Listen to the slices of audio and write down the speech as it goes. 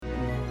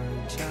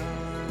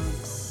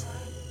Chunks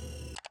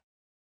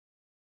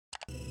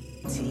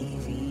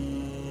TV.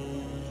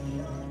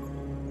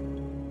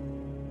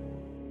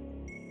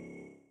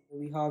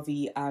 Louis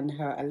Harvey and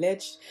her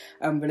alleged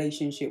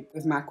relationship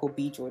with Michael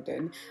B.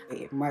 Jordan.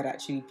 It might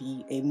actually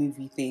be a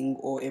movie thing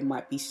or it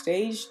might be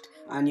staged.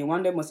 And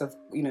Yewande must have,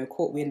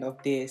 caught wind of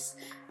this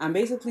and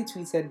basically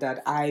tweeted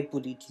that I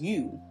bullied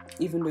you,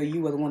 even though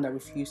you were the one that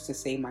refused to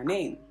say my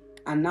name.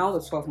 And now the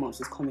 12 months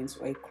is coming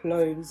to a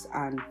close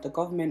and the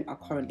government are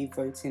currently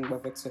voting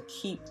whether to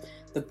keep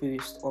the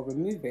boost or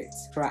remove it.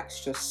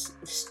 Tracks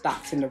just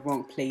stacked in the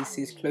wrong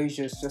places,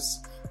 closures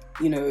just,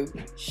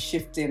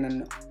 shifting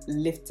and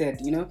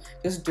lifted,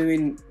 just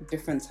doing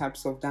different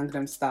types of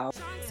Gangnam style.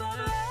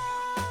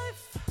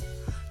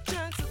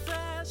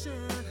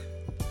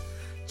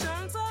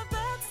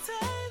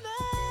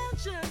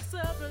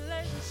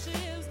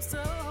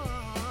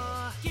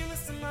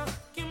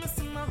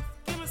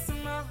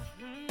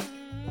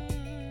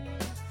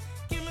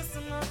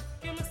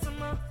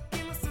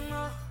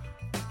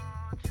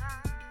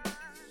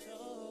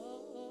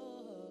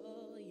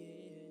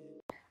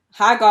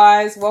 Hi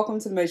guys, welcome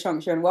to the Mo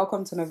Junction.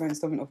 Welcome to another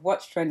installment of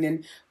What's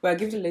Trending, where I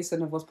give you the latest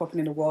of what's popping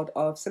in the world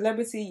of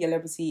celebrity,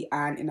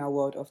 and in our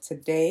world of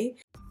today.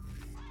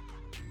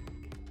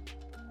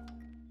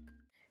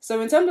 So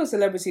in terms of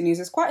celebrity news,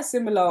 it's quite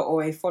similar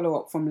or a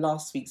follow-up from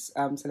last week's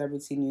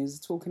celebrity news,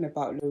 talking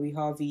about Louis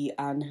Harvey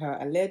and her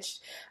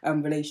alleged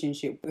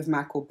relationship with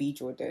Michael B.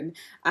 Jordan.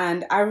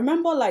 And I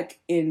remember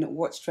in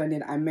What's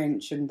Trending, I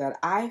mentioned that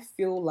I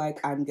feel like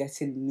I'm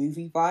getting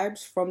movie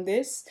vibes from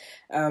this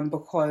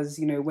because,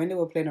 when they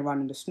were playing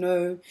around in the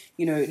snow,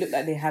 it looked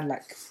like they had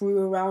crew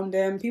around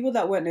them, people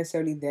that weren't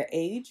necessarily their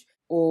age,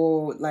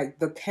 or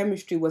the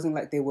chemistry wasn't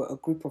like they were a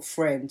group of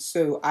friends.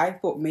 So I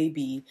thought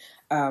maybe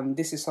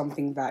this is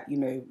something that,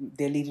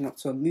 they're leading up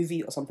to a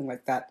movie or something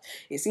like that.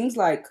 It seems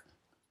like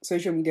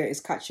social media is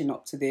catching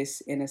up to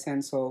this in a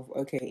sense of,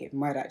 okay, it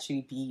might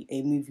actually be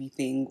a movie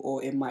thing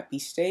or it might be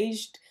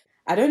staged.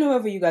 I don't know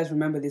whether you guys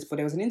remember this, but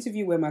there was an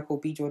interview where Michael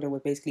B. Jordan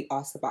was basically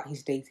asked about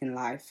his dating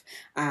life,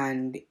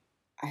 and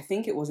I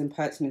think it was in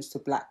pertinence to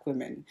black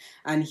women.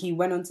 And he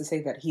went on to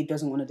say that he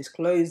doesn't want to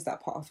disclose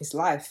that part of his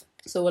life.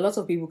 So a lot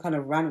of people kind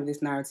of ran with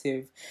this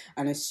narrative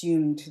and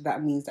assumed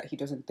that means that he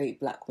doesn't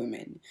date black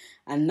women.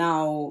 And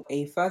now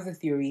a further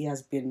theory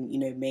has been,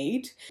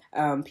 made.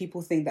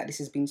 People think that this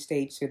has been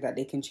staged so that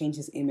they can change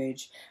his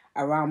image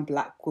around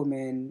black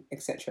women,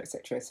 etc.,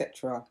 etc.,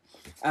 etc.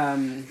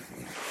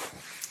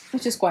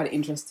 Which is quite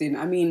interesting.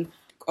 I mean,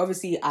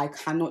 obviously I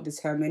cannot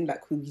determine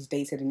who he's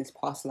dated in his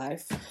past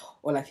life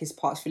or his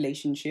past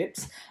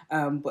relationships,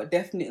 but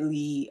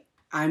definitely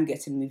I'm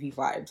getting movie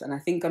vibes. And I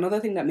think another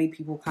thing that made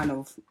people kind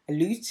of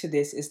allude to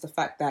this is the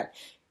fact that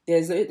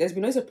there's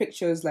been loads of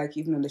pictures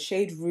even in the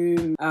shade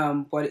room,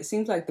 but it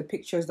seems like the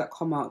pictures that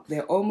come out,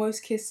 they're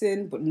almost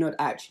kissing but not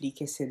actually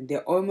kissing.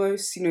 They're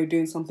almost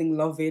doing something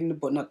loving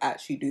but not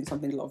actually doing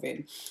something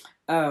loving.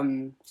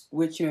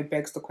 Which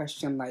begs the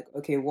question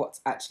okay, what's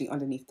actually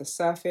underneath the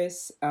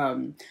surface?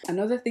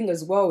 Another thing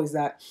as well is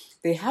that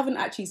they haven't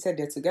actually said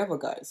they're together,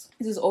 guys.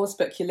 This is all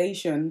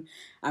speculation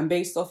and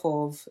based off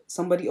of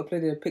somebody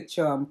uploaded a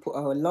picture and put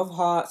a love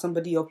heart,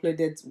 somebody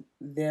uploaded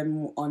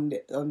them on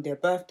their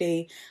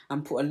birthday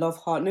and put a love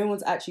heart. No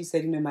one's actually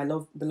said, my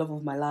love, the love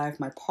of my life,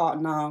 my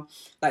partner.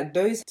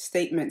 Those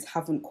statements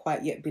haven't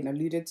quite yet been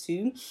alluded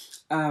to.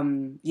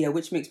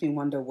 Which makes me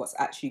wonder what's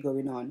actually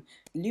going on.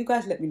 You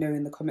guys let me know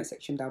in the comment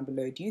section down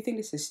below. Do you think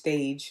this is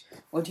staged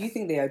or do you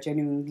think they are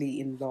genuinely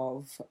in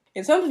love?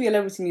 In terms of your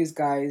celebrity news,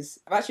 guys,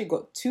 I've actually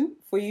got two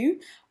for you.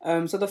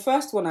 So the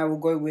first one I will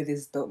go with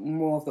is the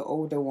more of the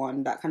older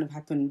one that kind of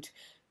happened,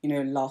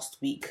 last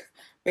week.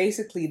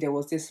 Basically, there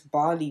was this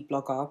Bali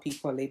blogger,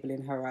 people are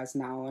labeling her as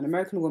now, an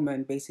American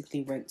woman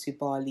basically went to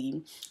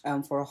Bali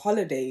for a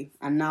holiday,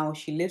 and now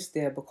she lives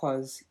there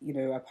because,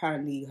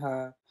 apparently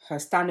her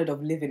standard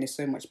of living is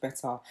so much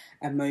better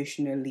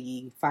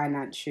emotionally,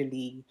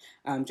 financially,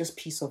 just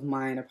peace of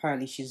mind.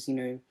 Apparently she's,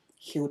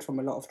 healed from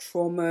a lot of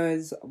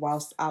traumas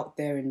whilst out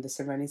there in the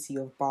serenity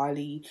of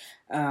Bali.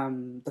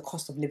 The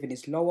cost of living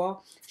is lower.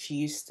 She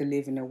used to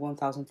live in a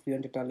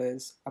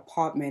 $1,300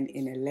 apartment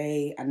in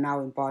LA, and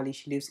now in Bali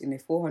she lives in a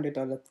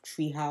 $400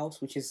 tree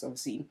house, which is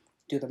obviously,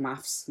 do the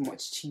maths,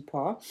 much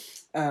cheaper.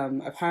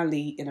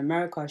 Apparently in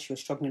America she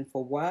was struggling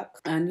for work,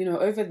 and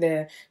over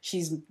there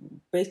she's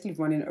basically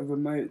running a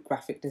remote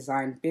graphic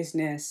design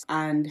business.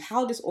 And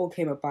how this all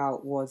came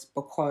about was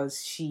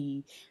because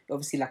she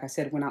obviously, like I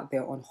said, went out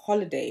there on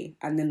holiday,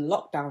 and then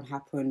lockdown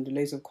happened,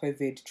 loads of COVID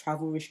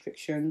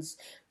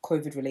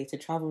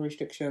related travel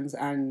restrictions,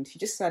 and she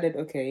just decided,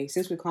 okay,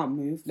 since we can't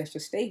move, let's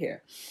just stay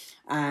here.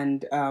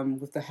 And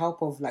with the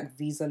help of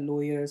visa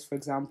lawyers, for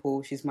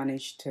example, she's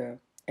managed to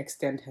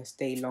extend her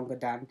stay longer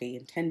than they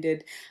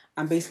intended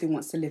and basically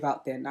wants to live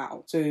out there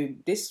now. So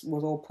this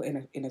was all put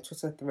in a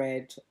Twitter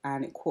thread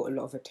and it caught a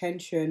lot of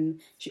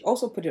attention. She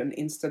also put it on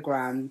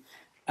Instagram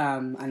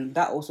and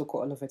that also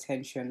caught a lot of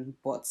attention,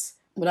 but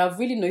But I've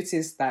really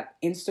noticed that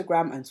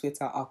Instagram and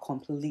Twitter are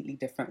completely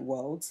different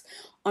worlds.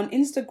 On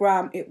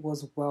Instagram, it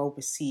was well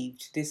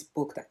received, this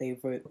book that they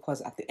wrote,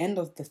 because at the end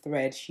of the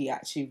thread, she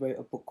actually wrote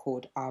a book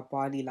called Our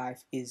Bali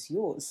Life is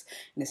Yours,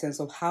 in the sense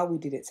of how we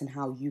did it and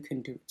how you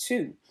can do it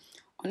too.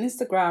 On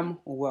Instagram,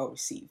 well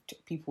received.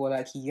 People were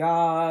like,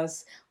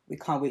 yes, we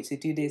can't wait to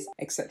do this,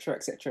 etc.,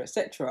 etc.,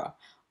 etc.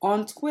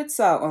 On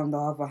Twitter, on the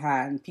other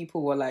hand,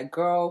 people were like,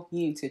 girl,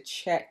 you need to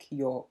check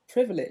your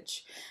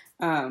privilege.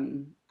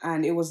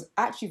 And it was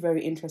actually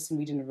very interesting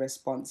reading the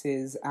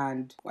responses.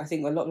 And I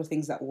think a lot of the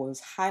things that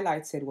was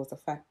highlighted was the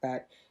fact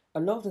that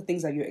a lot of the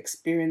things that you're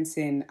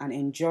experiencing and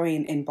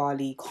enjoying in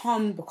Bali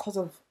come because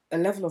of a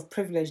level of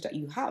privilege that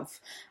you have,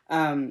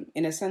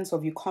 in a sense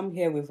of you come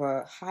here with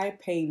a high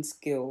paying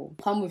skill,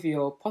 come with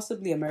your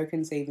possibly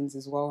American savings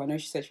as well. I know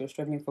she said she was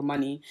struggling for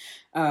money,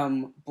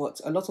 but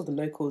a lot of the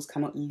locals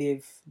cannot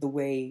live the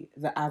way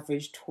the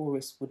average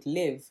tourist would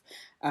live,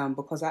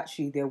 because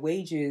actually their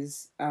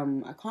wages,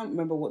 I can't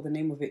remember what the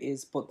name of it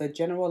is, but the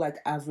general like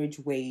average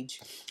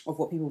wage of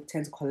what people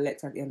tend to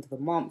collect at the end of the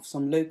month,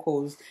 some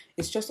locals,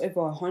 it's just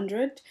over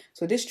 100.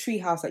 So this tree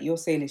house that you're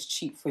saying is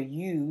cheap for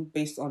you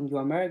based on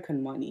your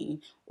American money,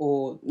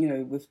 or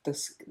with the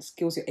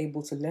skills you're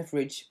able to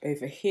leverage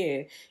over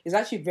here, is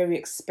actually very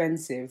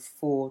expensive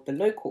for the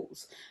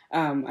locals.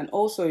 And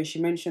also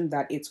she mentioned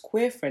that it's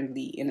queer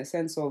friendly, in a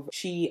sense of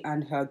she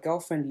and her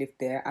girlfriend lived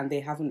there and they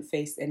haven't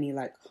faced any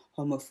like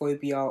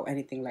homophobia or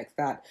anything like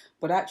that.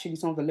 But actually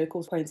some of the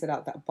locals pointed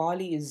out that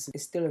Bali is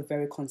still a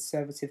very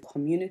conservative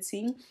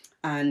community,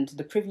 and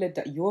the privilege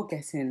that you're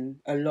getting,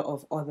 a lot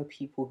of other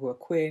people who are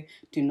queer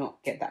do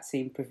not get that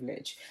same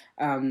privilege.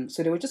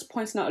 So they were just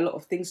pointing out a lot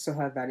of things to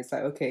her that it's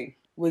like, okay,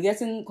 we're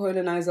getting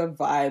colonizer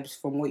vibes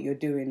from what you're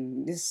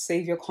doing. This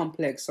savior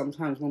complex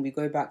sometimes when we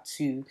go back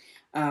to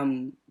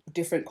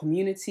different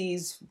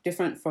communities,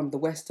 different from the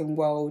Western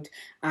world,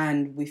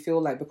 and we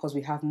feel like because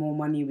we have more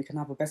money, we can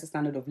have a better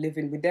standard of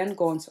living. We then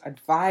go on to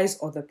advise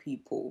other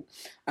people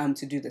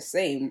to do the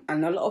same.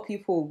 And a lot of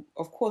people,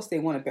 of course, they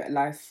want a better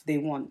life. They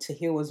want to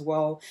heal as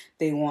well.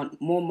 They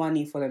want more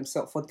money for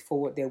themselves, for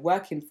what they're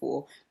working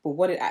for. But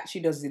what it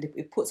actually does is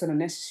it puts an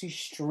unnecessary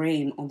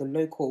strain on the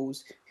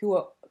locals who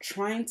are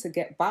trying to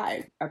get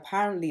by.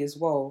 Apparently as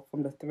well,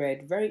 from the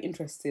thread, very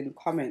interesting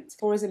comment,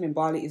 tourism in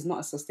Bali is not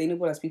as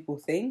sustainable as people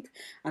think.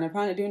 And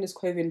apparently during this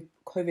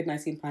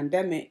COVID-19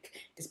 pandemic,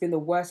 it's been the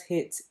worst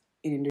hit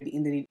in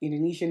the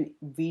Indonesian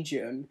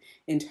region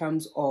in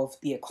terms of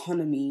the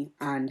economy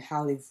and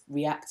how they've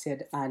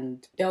reacted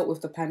and dealt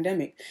with the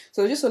pandemic.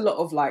 So just a lot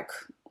of like,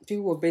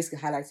 people were basically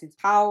highlighting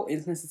how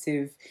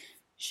insensitive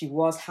she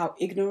was, how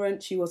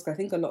ignorant she was. I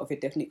think a lot of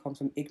it definitely comes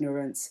from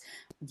ignorance,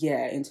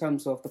 yeah, in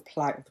terms of the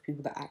plight of the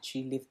people that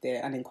actually live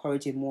there, and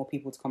encouraging more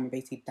people to come and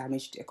basically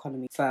damage the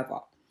economy further.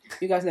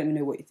 You guys let me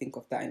know what you think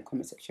of that in the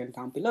comment section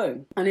down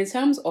below. And in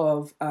terms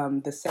of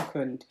the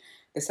second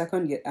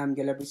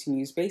celebrity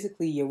news,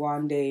 basically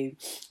Yewande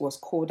was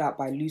called out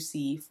by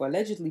Lucy for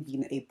allegedly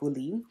being a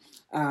bully.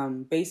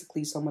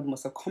 Basically someone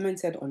must have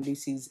commented on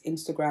Lucy's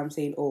Instagram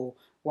saying, oh,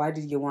 why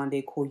did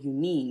Yewande call you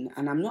mean?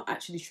 And I'm not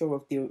actually sure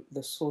of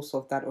the source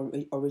of that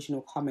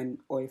original comment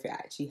or if it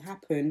actually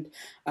happened.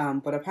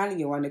 But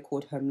apparently Yewande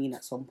called her mean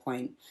at some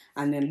point.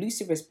 And then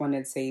Lucy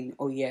responded saying,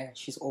 oh yeah,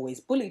 she's always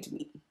bullied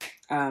me.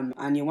 And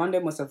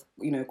Yewande must have,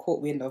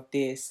 caught wind of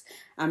this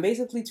and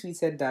basically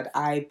tweeted that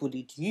I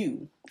bullied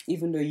you,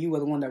 even though you were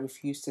the one that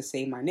refused to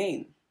say my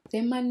name.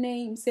 Say my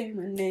name,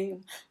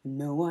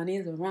 no one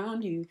is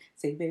around you.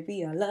 Say,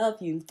 baby, I love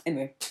you.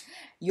 Anyway,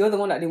 you're the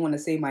one that didn't want to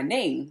say my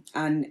name.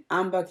 And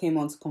Amber came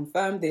on to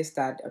confirm this,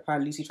 that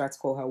apparently Lucy tried to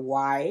call her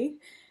Y,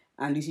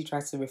 and Lucy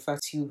tried to refer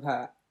to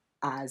her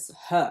as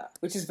her,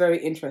 which is very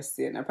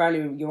interesting.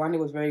 Apparently, Yewande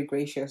was very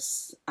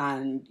gracious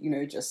and,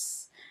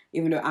 just,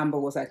 even though Amber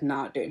was like,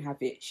 nah, don't have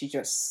it,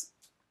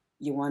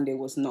 Yewande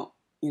was not,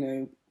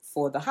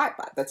 for the hype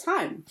at the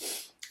time.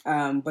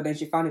 But then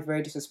she found it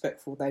very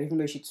disrespectful that even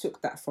though she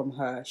took that from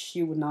her,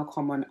 she would now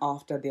come on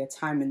after their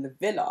time in the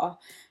villa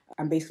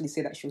and basically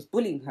say that she was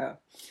bullying her.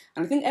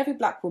 And I think every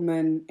black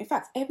woman, in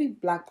fact, every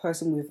black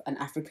person with an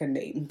African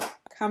name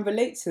can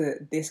relate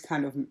to this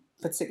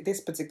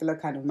particular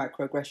kind of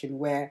microaggression,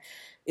 where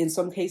in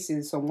some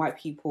cases, some white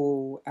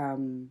people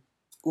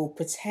will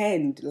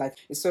pretend like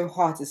it's so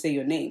hard to say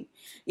your name.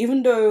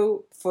 Even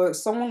though for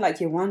someone like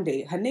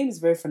Yewande, her name is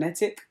very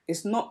phonetic.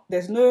 It's not,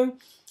 there's no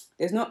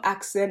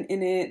accent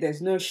in it. There's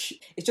no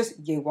it's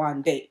just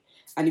Yewande.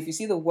 And if you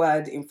see the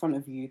word in front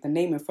of you, the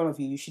name in front of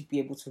you, you should be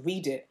able to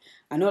read it.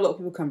 I know a lot of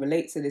people can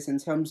relate to this in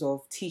terms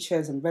of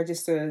teachers and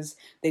registers.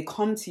 They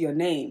come to your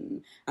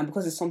name, and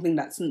because it's something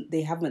that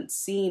they haven't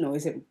seen or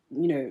isn't,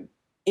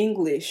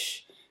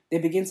 English, they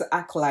begin to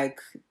act like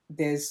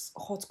there's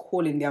hot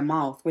coal in their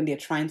mouth when they're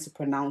trying to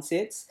pronounce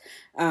it.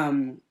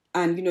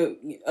 And,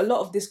 a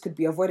lot of this could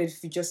be avoided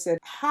if you just said,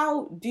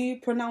 how do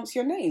you pronounce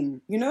your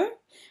name,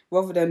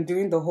 rather than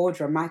doing the whole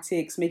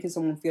dramatics, making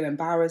someone feel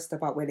embarrassed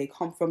about where they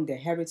come from, their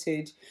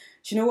heritage.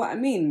 Do you know what I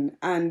mean?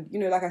 And,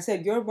 like I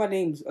said, Yoruba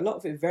names, a lot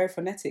of it very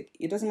phonetic.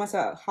 It doesn't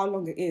matter how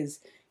long it is.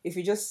 if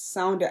you just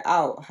sound it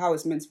out how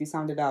it's meant to be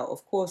sounded out.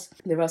 Of course,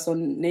 there are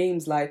some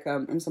names like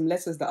and some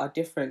letters that are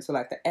different. So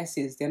like the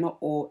S's, they're not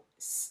all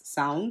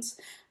sounds.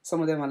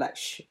 Some of them are like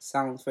sh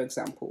sounds, for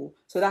example.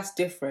 So that's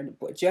different.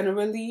 But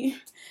generally,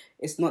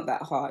 it's not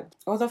that hard.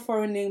 Other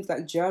foreign names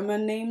like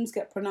German names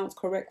get pronounced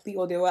correctly,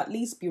 or they'll at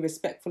least be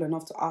respectful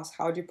enough to ask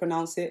how do you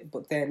pronounce it.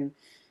 But then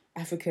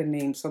African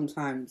names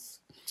sometimes.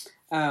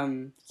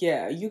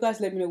 Yeah, you guys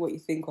let me know what you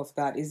think of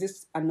that. Is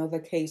this another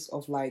case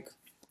of like,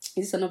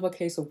 is this another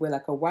case of where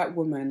like a white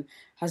woman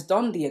has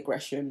done the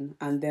aggression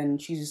and then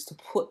chooses to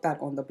put that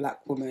on the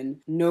black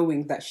woman,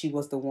 knowing that she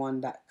was the one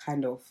that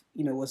kind of,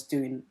 you know, was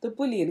doing the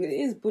bullying? It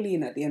is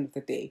bullying at the end of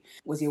the day.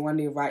 Was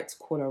Yewande right to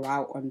call her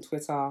out on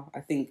Twitter?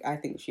 I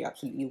think she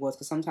absolutely was,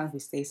 because sometimes we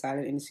stay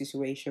silent in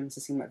situations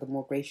to seem like the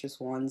more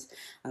gracious ones,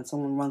 and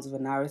someone runs with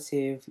a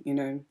narrative, you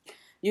know.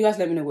 You guys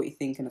let me know what you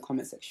think in the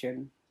comment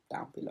section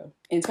down below.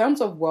 In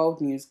terms of world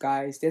news,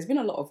 guys, there's been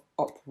a lot of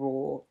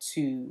uproar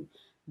to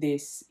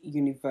this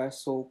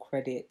universal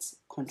credit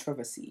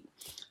controversy.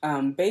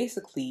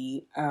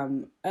 Basically,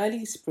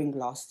 early spring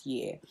last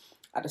year,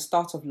 at the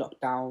start of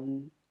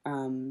lockdown,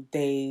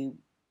 they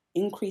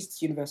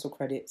increased universal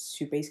credits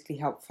to basically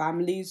help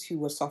families who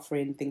were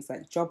suffering things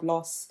like job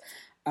loss,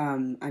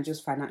 and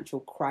just financial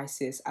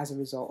crisis as a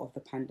result of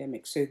the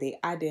pandemic. So they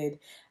added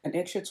an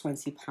extra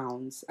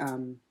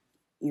 £20,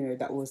 you know,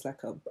 that was like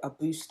a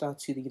booster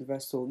to the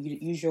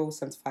usual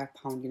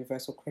 £75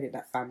 universal credit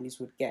that families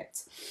would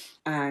get.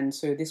 And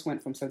so this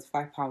went from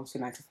 £75 to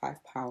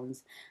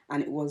 £95,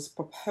 and it was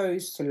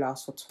proposed to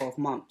last for 12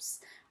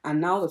 months.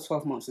 And now the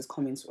 12 months is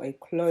coming to a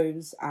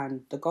close,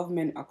 and the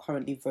government are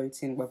currently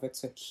voting whether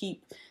to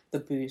keep the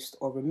boost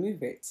or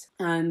remove it.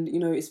 And,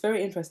 you know, it's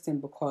very interesting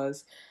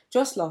because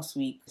just last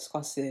week,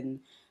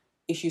 discussing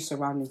issues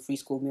surrounding free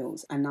school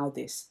meals, and now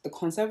this, the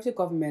Conservative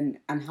government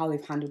and how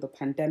they've handled the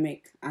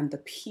pandemic and the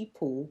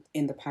people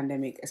in the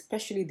pandemic,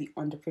 especially the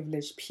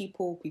underprivileged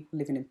people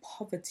living in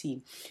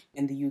poverty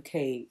in the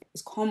UK,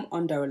 has come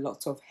under a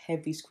lot of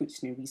heavy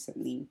scrutiny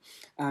recently.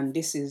 And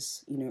this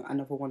is, you know,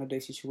 another one of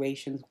those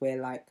situations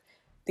where like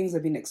things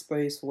have been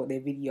exposed for what they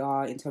really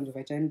are in terms of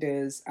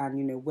agendas, and,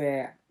 you know,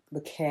 where the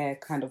care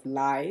kind of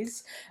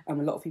lies. A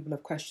lot of people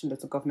have questioned,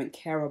 does the government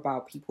care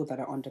about people that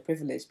are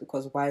underprivileged?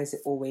 Because why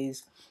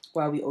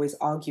are we always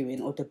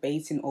arguing or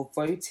debating or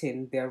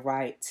voting their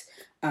right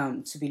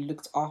to be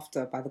looked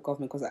after by the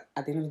government? Because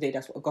at the end of the day,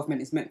 that's what a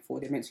government is meant for.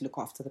 They're meant to look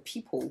after the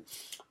people.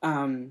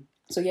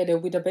 So yeah, they'll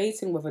be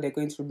debating whether they're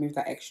going to remove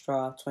that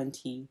extra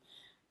 £20.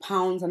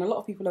 And a lot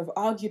of people have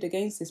argued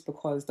against this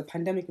because the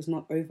pandemic is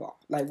not over.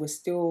 Like, we're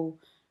still,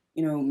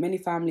 you know, many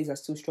families are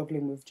still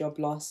struggling with job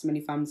loss. Many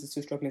families are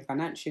still struggling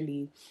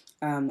financially.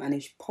 And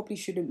it probably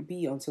shouldn't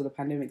be until the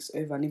pandemic's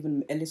over, and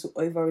even a little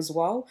over as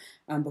well,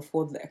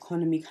 before the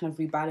economy kind of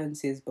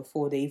rebalances,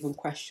 before they even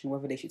question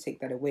whether they should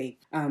take that away.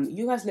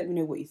 You guys let me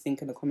know what you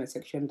think in the comment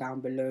section down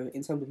below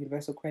in terms of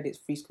universal credits,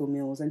 free school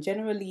meals, and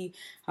generally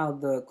how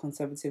the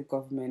Conservative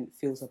government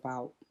feels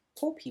about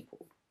poor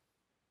people.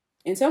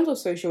 In terms of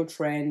social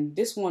trend,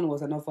 this one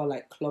was another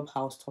like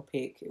clubhouse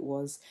topic. It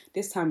was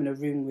this time in a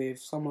room with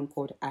someone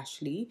called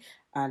Ashley,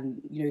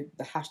 and, you know,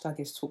 the hashtag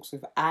is Talks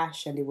with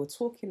Ash, and they were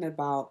talking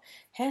about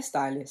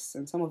hairstylists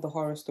and some of the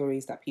horror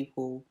stories that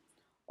people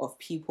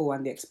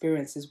and the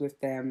experiences with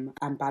them,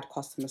 and bad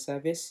customer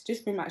service.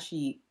 This room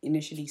actually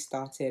initially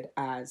started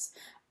as,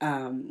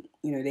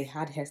 you know, they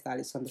had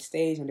hairstylists on the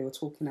stage, and they were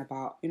talking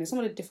about, you know, some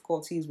of the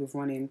difficulties with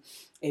running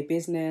a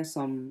business.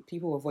 Some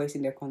people were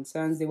voicing their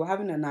concerns. They were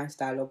having a nice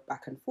dialogue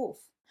back and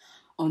forth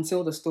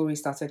until the story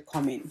started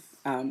coming.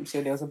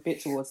 So there was a bit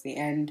towards the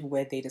end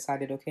where they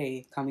decided,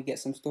 okay, can we get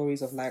some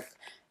stories of like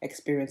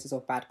experiences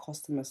of bad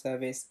customer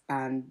service?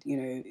 And, you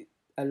know,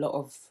 a lot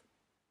of,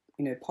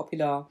 you know,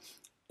 popular,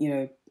 you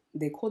know,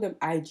 they call them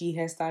IG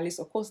hairstylists.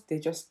 Of course, they're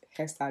just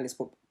hairstylists,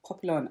 but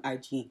popular on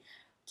IG,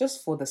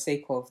 just for the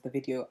sake of the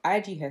video.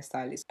 IG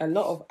hairstylists. A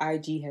lot of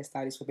IG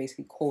hairstylists were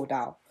basically called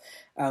out.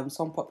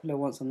 Some popular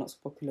ones and not so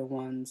popular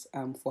ones,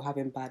 for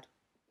having bad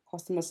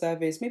customer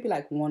service. Maybe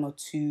like one or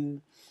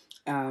two,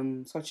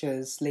 such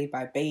as Slade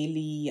by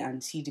Bailey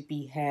and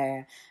CDB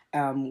Hair,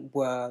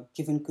 were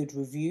given good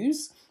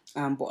reviews.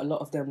 But a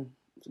lot of them,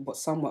 but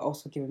some were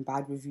also given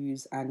bad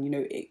reviews. And, you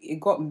know, it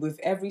got, with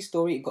every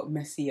story, it got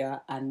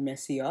messier and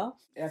messier.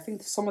 I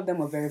think some of them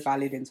were very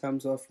valid in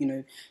terms of, you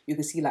know, you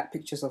can see like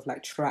pictures of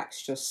like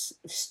tracks just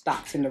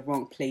stacked in the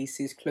wrong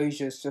places,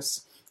 closures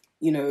just,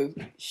 you know,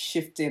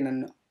 shifting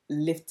and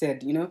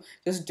lifted, you know,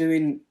 just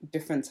doing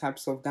different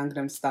types of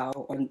Gangnam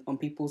style on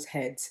people's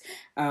heads.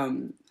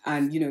 And,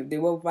 you know, they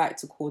were right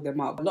to call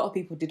them out. A lot of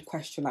people did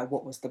question, like,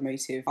 what was the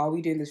motive? Are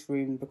we doing this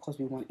room because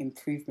we want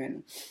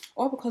improvement,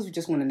 or because we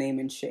just want to name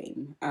and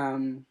shame?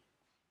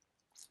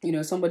 You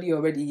know, somebody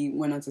already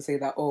went on to say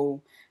that,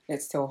 oh,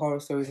 let's tell horror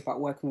stories about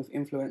working with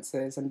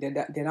influencers, and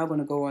they're now going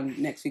to go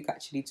on next week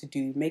actually to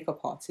do makeup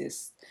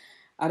artists.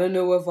 I don't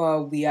know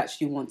whether we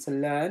actually want to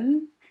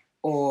learn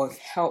or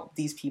help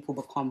these people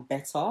become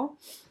better,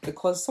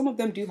 because some of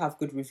them do have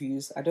good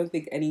reviews. I don't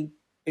think any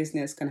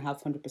business can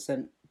have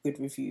 100% good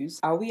reviews?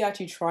 Are we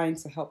actually trying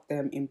to help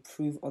them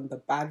improve on the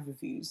bad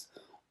reviews?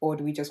 Or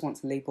do we just want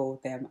to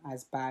label them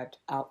as bad,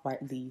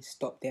 outrightly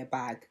stop their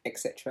bag,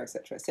 etc.,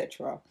 etc.,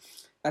 etc.?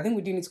 I think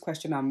we do need to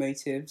question our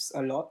motives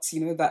a lot.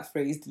 You know that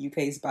phrase, the UK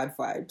is bad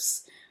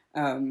vibes.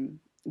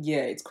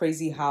 Yeah, it's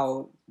crazy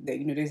how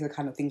those are the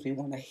kind of things we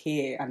want to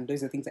hear, and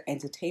those are the things that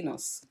entertain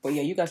us. But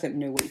yeah, you guys let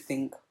me know what you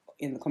think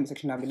in the comment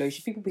section down below.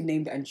 Should people be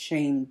named and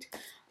shamed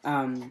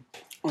on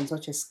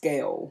such a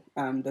scale?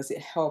 Does it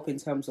help in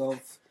terms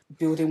of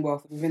building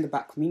wealth within the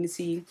Black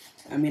community?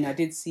 I mean, I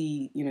did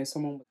see,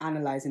 someone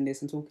analysing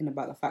this and talking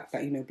about the fact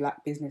that,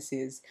 Black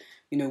businesses,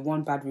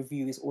 one bad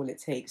review is all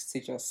it takes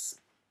to just,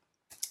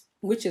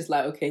 which is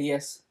like, okay,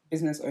 yes,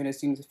 business owners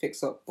do need to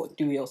fix up, but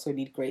do we also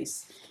need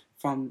grace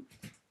from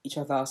each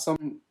other?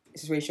 Some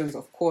situations,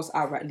 of course,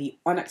 outrightly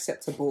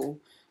unacceptable,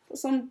 but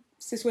some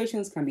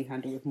situations can be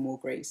handled with more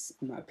grace,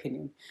 in my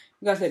opinion.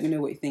 You guys let me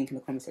know what you think in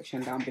the comment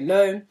section down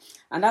below.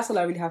 And that's all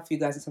I really have for you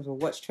guys in terms of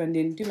what's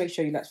trending. Do make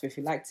sure you like it if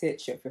you liked it,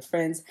 share it with your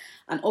friends,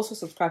 and also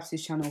subscribe to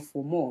this channel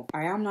for more.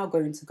 I am now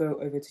going to go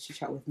over to Chit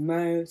Chat with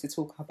Mo to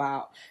talk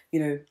about,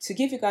 to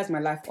give you guys my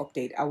life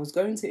update. I was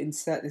going to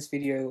insert this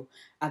video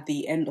at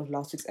the end of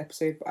last week's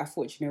episode, but I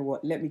thought, you know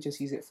what, let me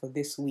just use it for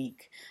this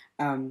week.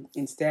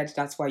 Instead,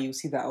 that's why you'll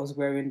see that I was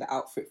wearing the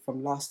outfit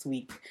from last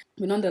week.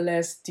 But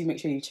nonetheless, do make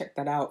sure you check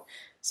that out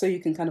so you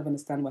can kind of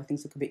understand why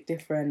things look a bit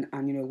different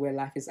and where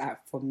life is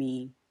at for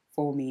me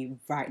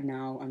right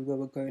now and where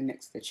we're going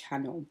next to the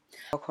channel.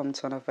 Welcome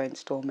to another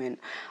installment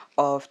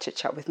of Chit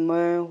Chat with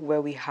Mo,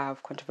 where we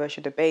have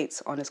controversial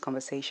debates, honest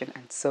conversation,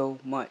 and so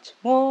much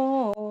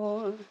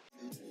more.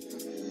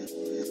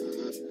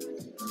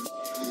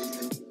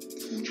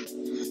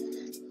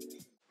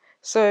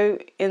 So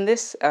in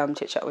this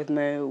Chit Chat with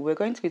Mo, we're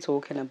going to be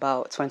talking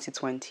about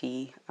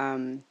 2020,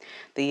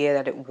 the year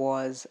that it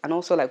was, and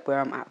also like where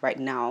I'm at right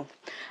now.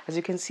 As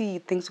you can see,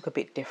 things look a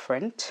bit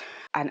different,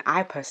 and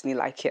I personally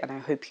like it, and I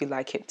hope you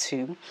like it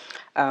too.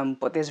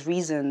 But there's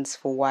reasons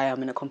for why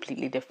I'm in a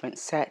completely different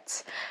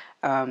set.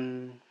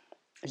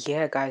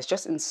 Yeah, guys,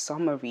 just in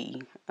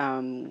summary,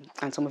 and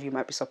some of you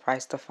might be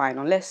surprised to find,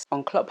 unless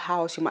on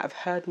Clubhouse, you might have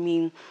heard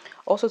me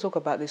also talk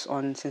about this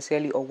on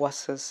Sincerely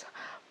Owusa's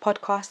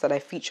podcast that I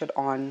featured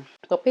on.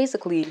 But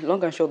basically,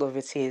 long and short of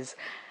it is,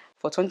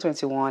 for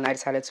 2021, I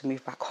decided to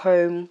move back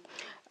home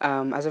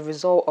as a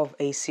result of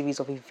a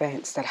series of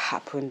events that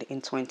happened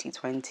in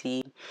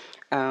 2020,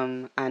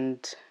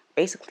 and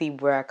basically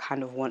where I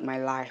kind of want my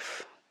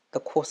life, the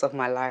course of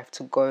my life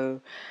to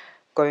go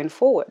going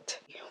forward.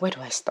 Where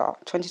do I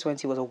start?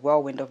 2020 was a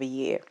whirlwind of a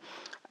year.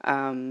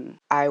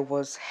 I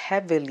was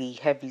heavily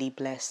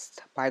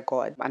blessed by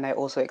God, and I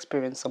also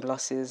experienced some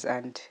losses,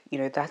 and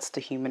that's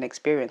the human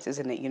experience,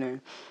 isn't it?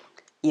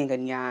 Yin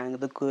and yang,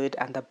 the good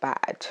and the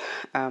bad.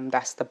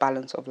 That's the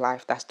balance of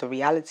life. That's the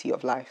reality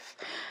of life.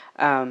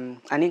 And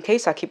in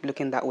case I keep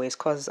looking that way, it's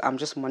because I'm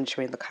just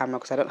monitoring the camera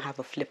because I don't have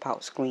a flip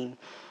out screen.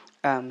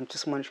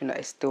 Just monitoring that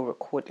it's still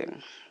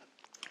recording.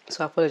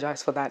 So I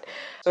apologize for that.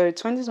 So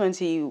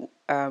 2020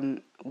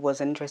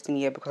 was an interesting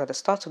year because at the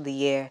start of the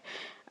year,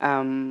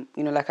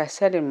 like I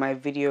said in my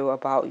video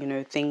about,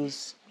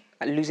 things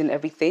losing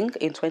everything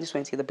in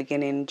 2020, the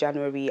beginning,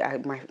 January,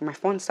 my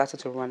funds started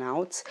to run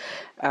out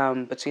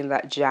between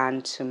that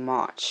Jan to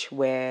March,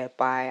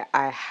 whereby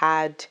I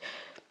had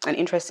an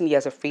interesting year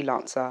as a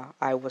freelancer.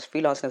 I was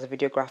freelancing as a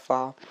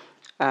videographer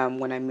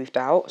when I moved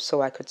out,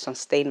 so I could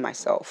sustain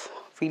myself.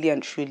 Really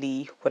and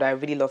truly, what I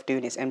really love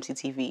doing is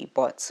MCTV,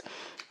 but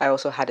I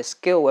also had a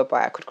skill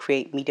whereby I could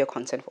create media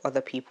content for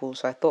other people.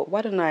 So I thought,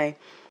 why don't I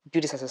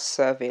do this as a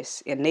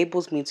service? It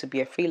enables me to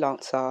be a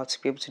freelancer,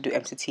 to be able to do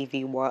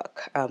MCTV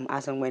work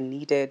as and when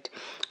needed,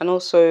 and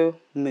also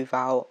move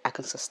out. I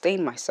can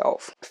sustain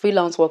myself.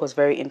 Freelance work was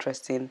very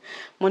interesting.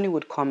 Money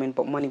would come in,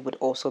 but money would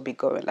also be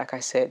going. Like I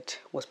said,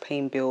 was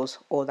paying bills,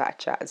 all that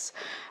jazz.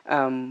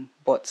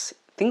 But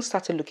things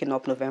started looking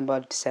up November,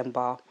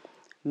 December.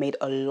 Made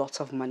a lot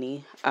of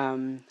money,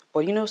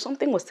 but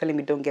something was telling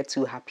me don't get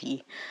too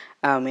happy,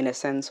 in a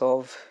sense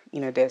of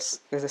there's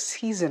a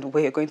season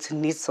where you're going to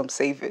need some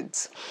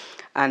savings,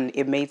 and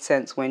it made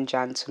sense when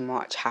Jan to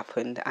March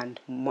happened and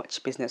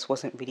much business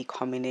wasn't really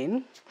coming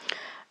in.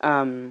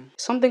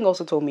 Something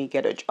also told me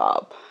get a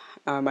job.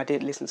 I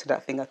didn't listen to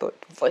that thing. I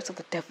thought, voice of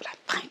the devil,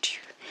 I find you.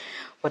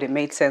 But it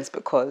made sense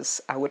because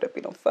I would have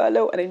been on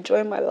furlough and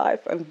enjoying my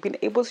life and been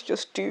able to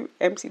just do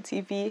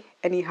MCTV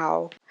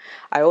anyhow.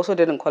 I also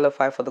didn't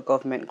qualify for the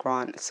government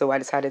grant, so I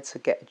decided to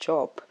get a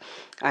job.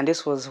 And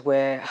this was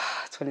where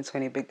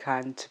 2020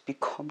 began to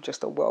become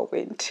just a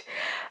whirlwind.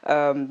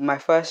 My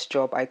first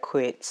job I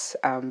quit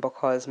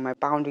because my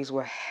boundaries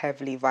were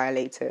heavily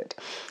violated.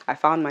 I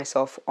found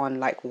myself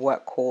on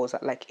work calls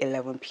at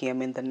 11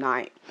 p.m. in the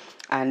night.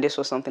 And this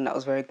was something that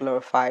was very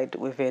glorified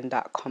within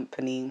that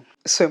company.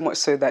 So much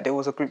so that there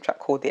was a group chat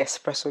called the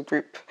Espresso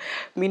Group,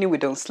 meaning we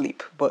don't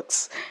sleep.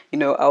 But,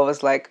 I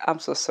was like, I'm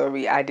so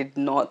sorry. I did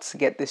not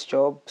get this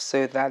job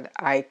so that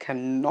I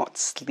cannot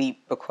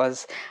sleep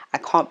because I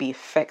can't be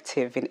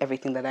effective in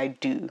everything that I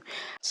do.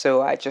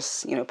 So I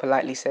just,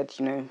 politely said,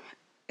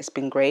 it's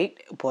been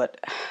great, but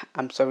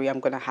I'm sorry, I'm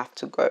gonna have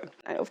to go.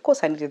 And of course,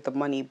 I needed the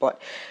money,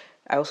 but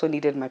I also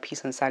needed my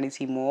peace and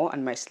sanity more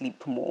and my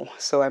sleep more.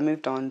 So I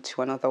moved on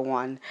to another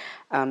one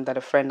that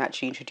a friend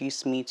actually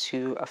introduced me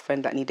to, a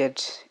friend that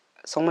needed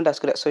someone that's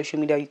good at social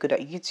media, good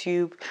at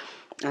YouTube.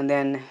 And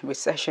then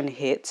recession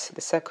hit.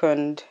 The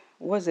second,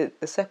 was it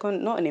the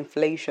second, not an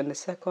inflation, the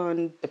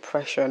second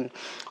depression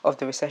of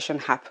the recession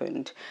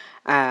happened.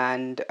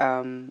 And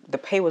the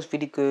pay was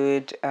really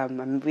good, a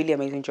really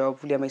amazing job,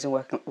 really amazing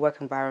work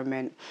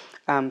environment.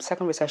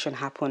 Second recession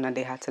happened and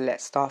they had to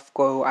let staff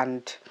go,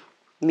 and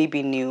me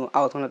being new,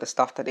 I was one of the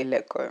staff that they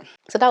let go.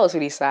 So that was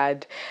really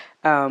sad.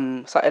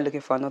 Started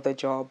looking for another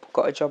job,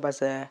 got a job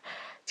as a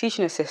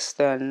teaching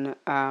assistant,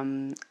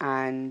 and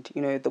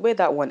the way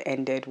that one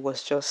ended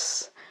was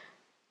just,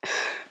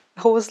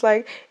 I was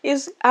like,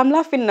 I'm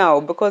laughing now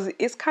because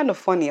it's kind of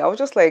funny. I was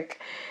just like,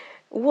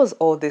 what was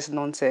all this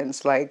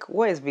nonsense? Like,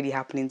 what is really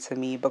happening to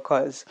me?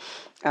 Because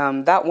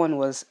that one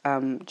was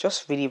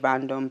just really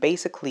random.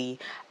 Basically,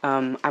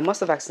 I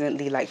must have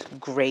accidentally like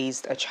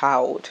grazed a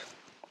child.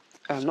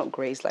 Not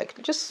grazed,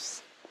 like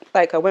just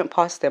like I went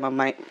past them and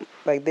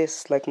like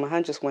this, like my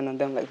hand just went on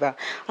them like that,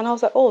 and I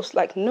was like, oh, it's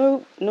like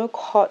no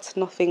cut,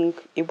 nothing.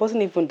 It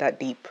wasn't even that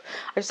deep.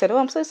 I just said, oh,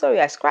 I'm so sorry,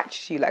 I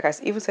scratched you. Like I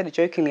even said it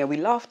jokingly, and we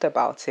laughed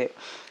about it.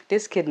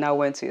 This kid now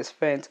went to his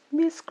friend,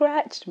 "Me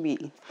scratched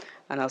me,"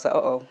 and I was like,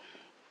 oh,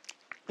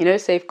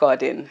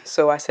 safeguarding.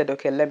 So I said,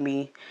 okay, let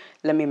me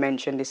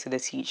mention this to the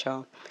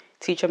teacher.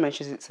 Teacher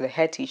mentions it to the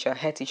head teacher.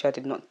 Head teacher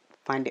did not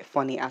find it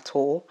funny at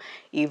all,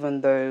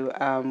 even though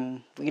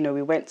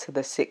we went to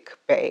the sick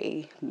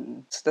bay.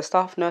 The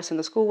staff nurse in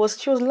the school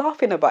she was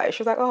laughing about it.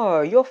 She was like, oh,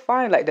 you're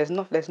fine, like there's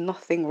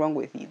nothing wrong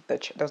with you,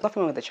 there's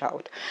nothing wrong with the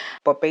child.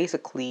 But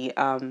basically,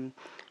 I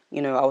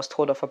was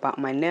told off about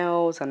my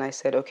nails, and I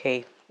said,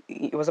 okay,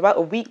 it was about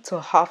a week to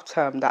half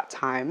term that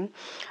time.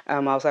 I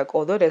was like,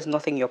 although there's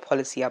nothing in your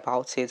policy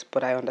about it,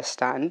 but I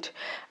understand,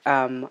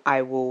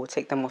 I will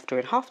take them off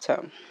during half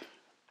term.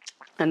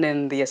 And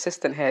then the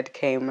assistant head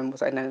came and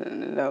was like,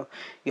 no,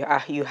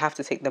 you have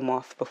to take them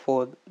off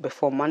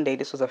before Monday.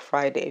 This was a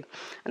Friday.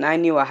 And I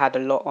knew I had a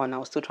lot on. I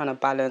was still trying to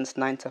balance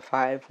 9 to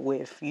 5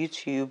 with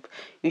YouTube.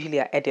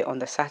 Usually I edit on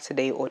the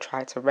Saturday or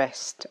try to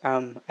rest.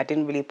 I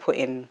didn't really put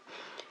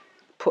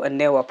a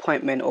nail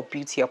appointment or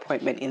beauty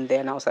appointment in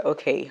there, and I was like,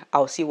 okay,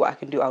 I'll see what I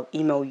can do. I'll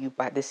email you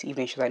by this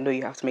evening. She's like, no,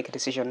 you have to make a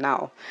decision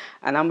now.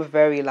 And I'm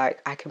very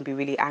like, I can be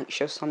really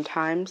anxious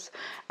sometimes,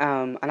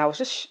 and I was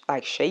just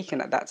like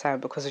shaking at that time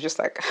because it's just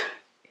like,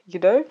 you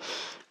know,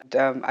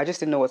 I just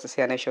didn't know what to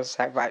say. And then she was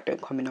like, right,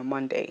 don't come in on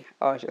Monday.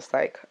 I was just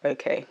like,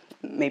 okay,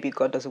 maybe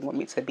God doesn't want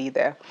me to be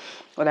there.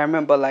 And I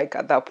remember like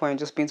at that point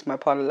just being to my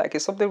partner like,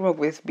 is something wrong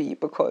with me?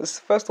 Because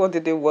first one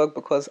didn't work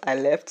because I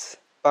left.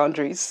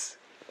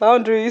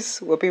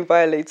 Boundaries were being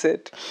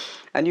violated,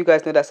 and you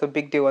guys know that's a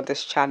big deal on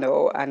this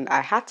channel, and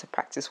I had to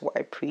practice what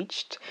I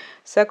preached.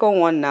 Second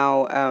one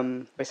now,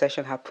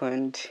 recession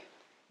happened,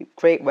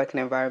 great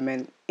working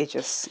environment, it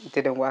just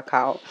didn't work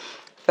out.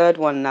 Third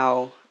one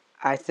now,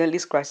 I accidentally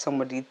scratched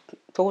somebody,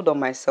 told on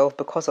myself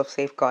because of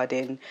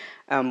safeguarding,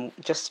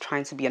 just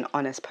trying to be an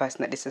honest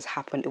person that this has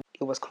happened.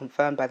 It was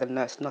confirmed by the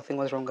nurse, nothing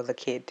was wrong with the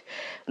kid,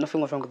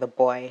 nothing was wrong with the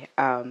boy,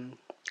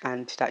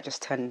 and that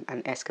just turned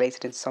and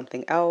escalated into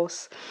something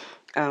else.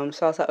 So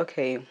I was like,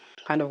 okay,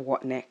 kind of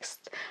what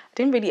next? I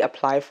didn't really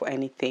apply for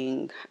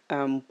anything,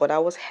 but I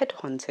was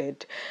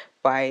headhunted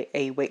by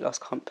a weight loss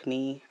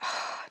company.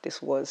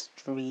 This was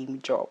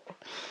dream job.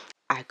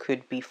 I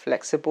could be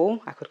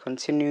flexible. I could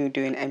continue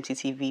doing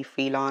MTTV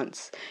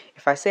freelance.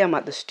 If I say I'm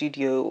at the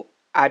studio,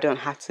 I don't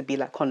have to be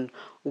like on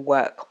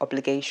work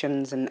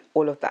obligations and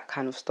all of that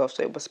kind of stuff.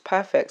 So it was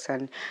perfect.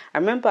 And I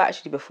remember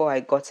actually before I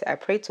got it, I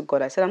prayed to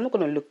God. I said, I'm not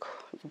going to look.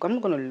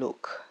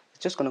 It's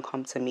just going to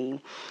come to me.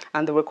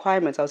 And the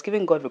requirements, I was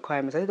giving God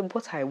requirements. I said,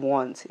 what I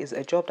want is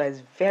a job that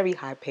is very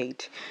high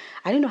paid.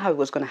 I didn't know how it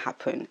was going to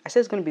happen. I said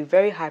it's going to be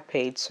very high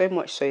paid, so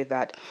much so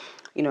that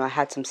I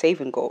had some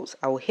saving goals.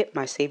 I will hit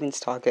my savings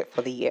target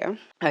for the year.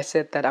 I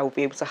said that I will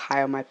be able to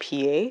hire my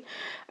PA.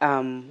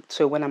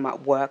 So when I'm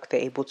at work,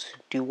 they're able to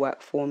do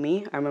work for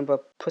me. I remember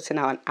putting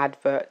out an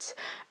advert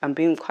and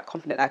being quite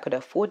confident I could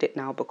afford it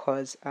now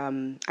because I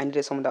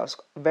needed someone that was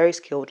very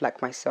skilled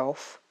like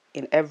myself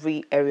in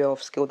every area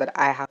of skill that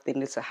I have been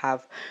able to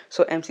have.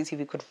 So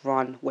MCTV could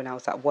run when I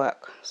was at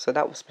work. So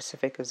that was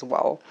specific as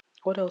well.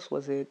 What else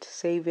was it?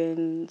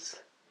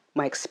 Savings,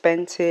 my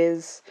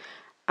expenses,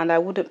 and I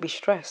wouldn't be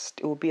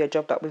stressed. It would be a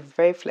job that was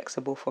very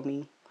flexible for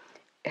me.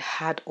 It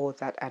had all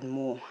that and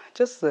more.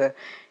 Just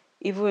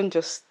even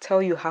just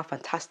tell you how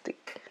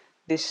fantastic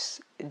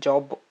this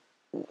job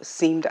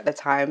seemed at the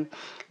time.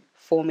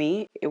 For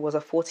me, it was a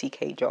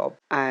 40k job,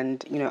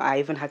 and I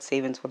even had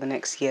savings for the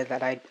next year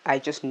that I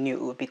just knew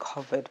it would be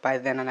covered by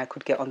then, and I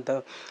could get on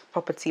the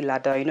property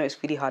ladder.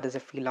 It's really hard as a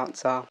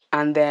freelancer.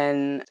 And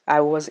then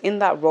I was in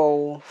that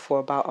role for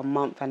about a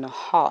month and a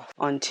half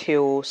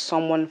until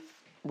someone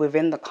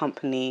within the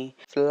company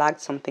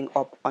flagged something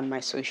up on my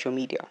social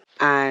media,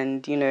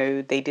 and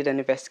they did an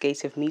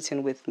investigative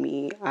meeting with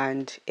me,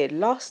 and it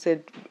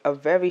lasted a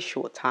very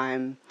short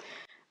time.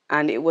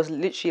 And it was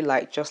literally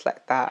like, just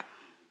like that,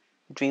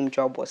 dream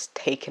job was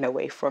taken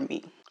away from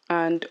me.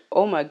 And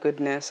oh my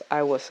goodness,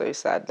 I was so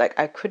sad. Like,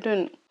 I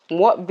couldn't.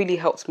 What really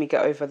helped me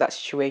get over that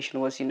situation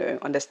was,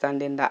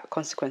 understanding that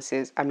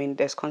consequences, I mean,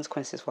 there's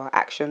consequences for our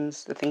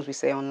actions, the things we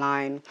say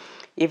online,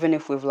 even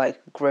if we've like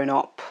grown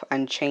up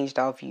and changed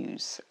our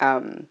views.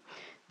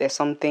 There's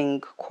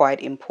something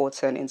quite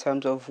important in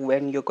terms of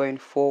when you're going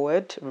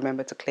forward,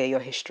 remember to clear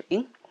your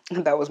history.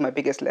 That was my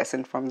biggest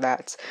lesson from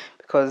that,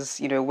 because,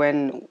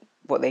 when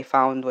what they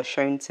found was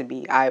shown to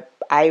me, I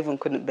even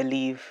couldn't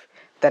believe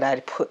that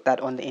I'd put that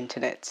on the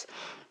internet.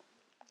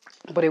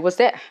 But it was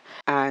there,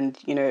 and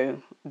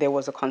there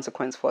was a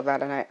consequence for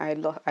that,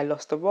 and I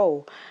lost the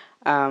role,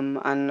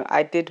 and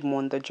I did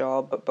mourn the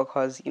job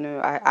because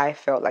I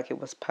felt like it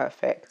was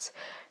perfect.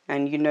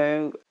 And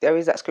there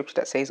is that scripture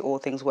that says all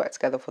things work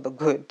together for the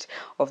good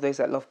of those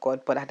that love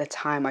God. But at the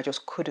time, I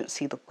just couldn't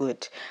see the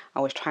good.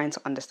 I was trying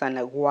to understand,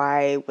 like,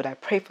 why would I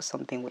pray for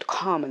something would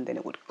come and then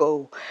it would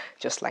go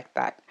just like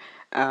that.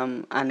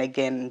 And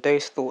again,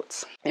 those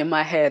thoughts in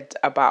my head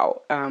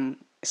about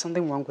is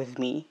something wrong with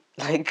me?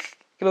 Like,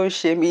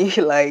 shimmy,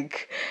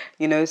 like,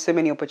 so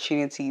many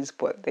opportunities,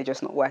 but they're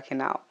just not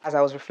working out. As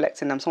I was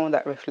reflecting, I'm someone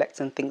that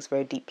reflects and thinks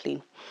very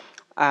deeply.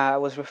 I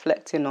was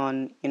reflecting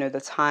on,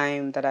 the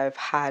time that I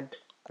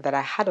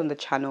had on the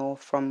channel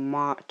from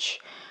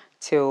March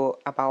till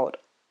about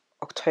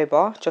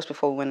October, just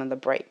before we went on the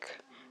break,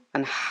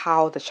 and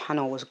how the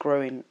channel was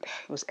growing.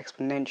 It was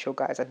exponential,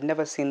 guys. I'd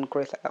never seen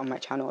growth like that on my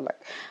channel. Like,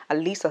 at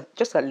least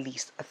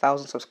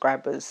 1,000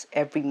 subscribers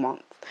every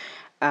month,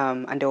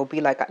 and there will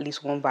be like at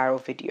least one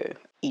viral video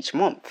each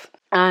month.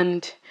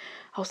 And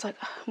I was like,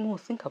 more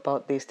think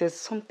about this. There's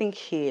something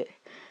here.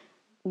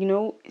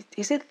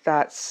 Is it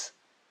that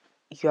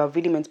you are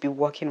really meant to be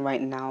working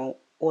right now,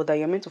 or that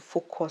you're meant to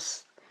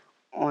focus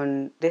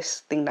on this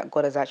thing that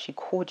God has actually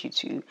called you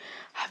to?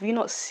 Have you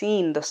not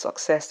seen the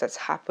success that's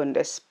happened,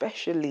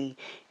 especially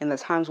in the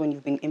times when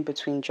you've been in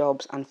between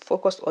jobs and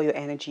focused all your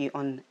energy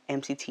on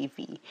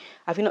MCTV?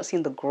 Have you not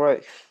seen the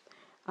growth?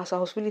 As I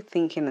was really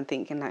thinking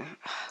like,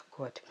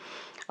 God,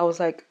 I was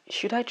like,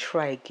 should I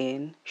try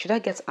again? Should I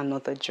get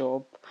another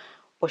job?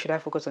 Or should I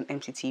focus on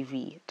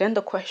MCTV? Then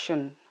the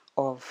question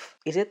of,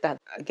 is it that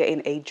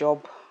getting a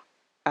job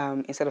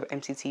instead of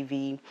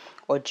MCTV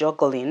or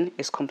juggling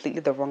is completely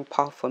the wrong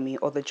path for me,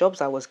 or the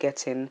jobs I was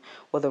getting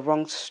were the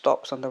wrong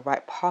stops on the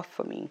right path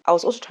for me? I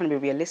was also trying to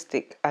be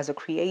realistic as a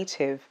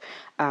creative.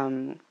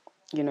 When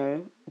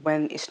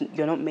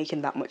you're not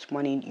making that much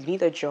money, you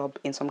need a job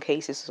in some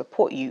cases to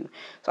support you.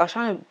 So I was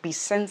trying to be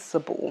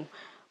sensible,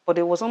 but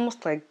it was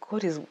almost like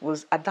God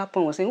was at that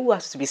point was saying, "Who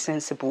has to be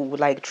sensible?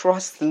 Like,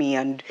 trust me,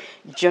 and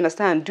do you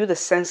understand? Do the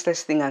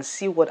senseless thing and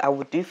see what I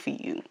would do for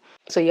you."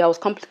 So yeah, I was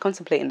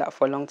contemplating that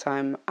for a long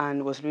time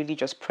and was really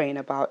just praying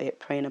about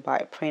it,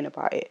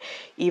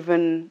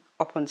 even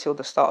up until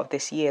the start of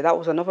this year. That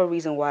was another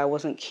reason why I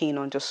wasn't keen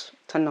on just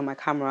turning on my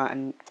camera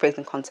and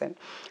creating content.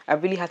 I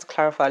really had to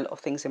clarify a lot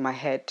of things in my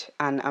head,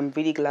 and I'm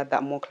really glad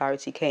that more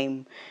clarity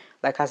came.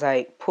 Like, as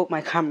I put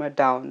my camera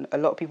down, a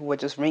lot of people were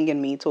just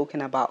ringing me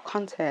talking about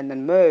content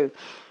and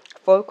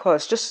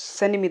focus, just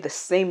sending me the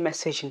same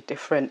message in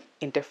different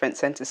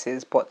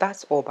sentences. But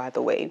that's all by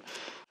the way.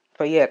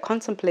 But yeah,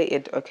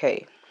 contemplated,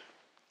 okay,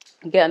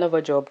 get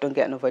another job, don't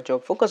get another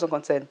job, focus on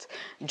content,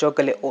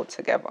 juggle it all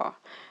together.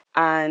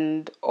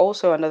 And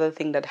also another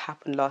thing that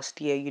happened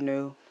last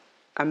year,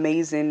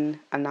 amazing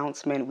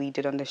announcement we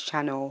did on this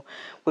channel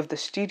with the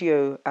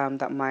studio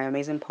that my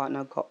amazing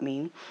partner got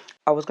me.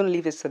 I was going to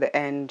leave this to the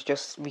end,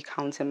 just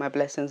recounting my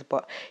blessings,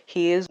 but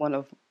he is one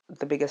of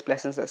the biggest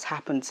blessings that's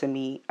happened to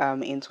me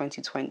in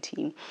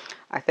 2020.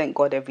 I thank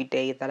God every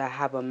day that I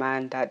have a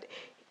man that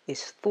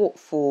is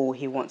thoughtful.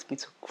 He wants me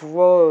to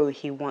grow.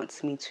 He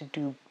wants me to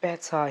do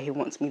better. He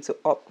wants me to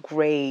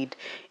upgrade,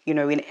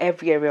 in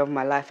every area of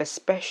my life,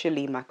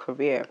 especially my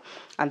career.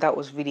 And that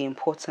was really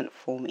important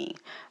for me.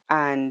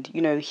 And,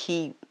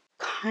 he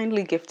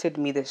kindly gifted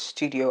me this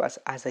studio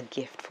as a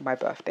gift for my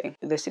birthday.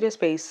 The studio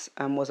space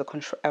was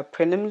a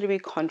preliminary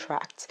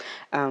contract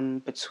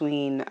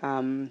between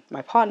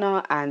my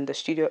partner and the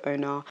studio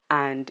owner,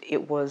 and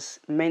it was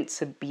meant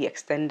to be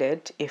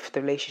extended if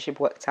the relationship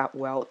worked out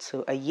well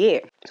to a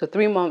year. So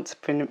 3 months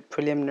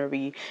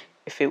preliminary.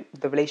 If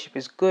the relationship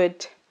is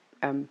good,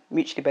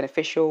 mutually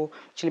beneficial,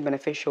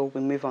 we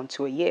move on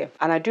to a year.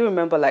 And I do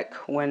remember, like,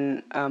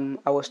 when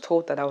I was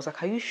told that, I was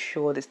like, are you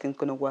sure this thing's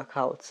gonna work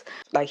out?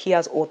 Like, he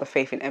has all the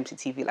faith in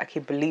MCTV. Like, he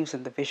believes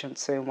in the vision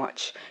so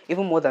much,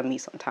 even more than me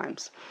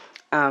sometimes.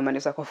 And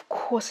it's like, of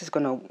course he's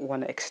gonna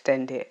want to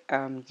extend it.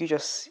 You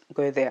just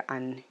go there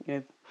and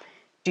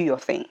do your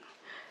thing.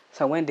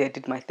 So I went there,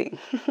 did my thing.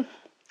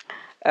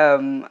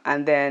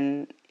 And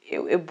then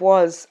it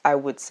was, I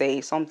would say,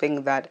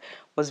 something that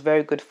was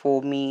very good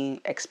for me,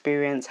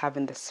 experience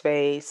having the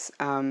space.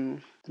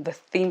 The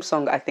theme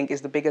song, I think, is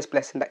the biggest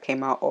blessing that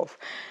came out of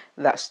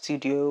that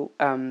studio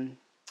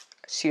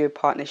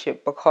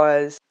partnership,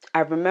 because I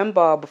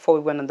remember before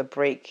we went on the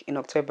break in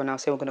October, and I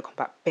was saying we're going to come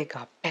back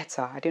bigger,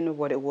 better. I didn't know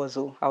what it was.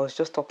 I was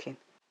just talking.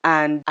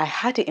 And I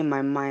had it in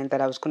my mind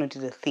that I was going to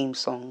do the theme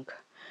song,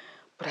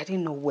 but I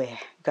didn't know where.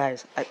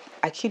 Guys,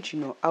 I kid you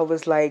not. I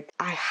was like,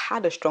 I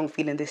had a strong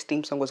feeling this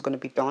theme song was going to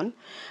be done.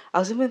 I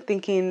was even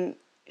thinking,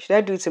 should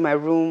I do it in my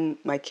room,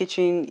 my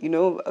kitchen? I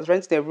was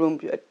renting a room.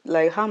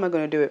 Like, how am I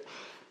going to do it?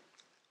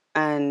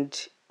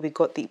 And we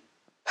got the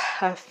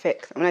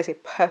perfect, when I say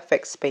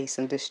perfect space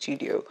in the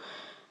studio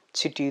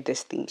to do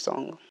this theme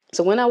song.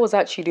 So when I was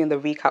actually doing the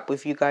recap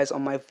with you guys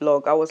on my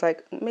vlog, I was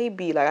like,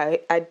 maybe,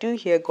 like, I do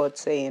hear God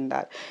saying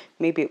that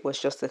maybe it was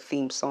just a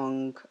theme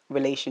song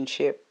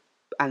relationship,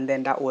 and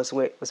then that was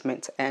where it was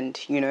meant to end.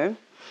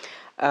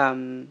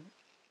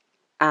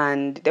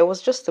 And there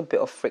was just a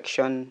bit of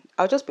friction.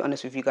 I'll just be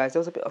honest with you guys, there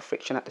was a bit of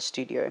friction at the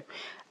studio.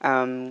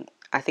 I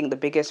think the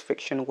biggest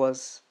friction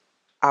was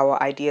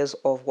our ideas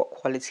of what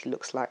quality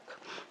looks like.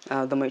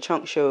 The Mo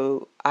Chunk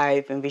show,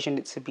 I've envisioned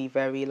it to be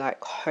very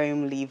like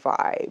homely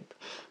vibe.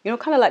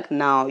 Kind of like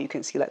now you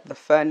can see like the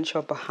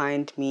furniture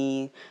behind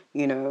me.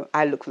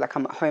 I look like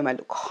I'm at home, I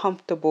look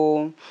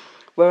comfortable.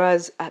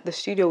 Whereas at the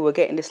studio, we're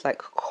getting this like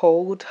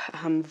cold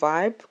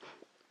vibe.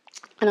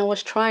 And I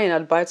was trying,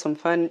 I'd buy some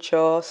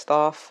furniture,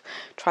 stuff,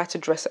 try to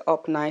dress it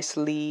up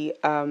nicely.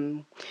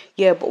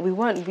 But we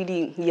weren't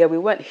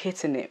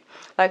hitting it.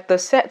 Like the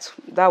set,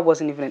 that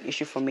wasn't even an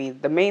issue for me.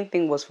 The main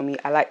thing was for me,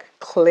 I like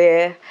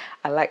clear,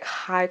 I like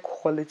high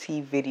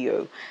quality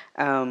video.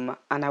 And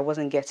I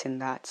wasn't getting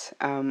that.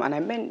 And I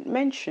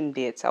mentioned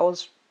it. I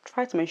was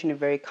trying to mention it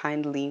very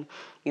kindly,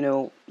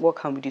 what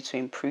can we do to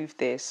improve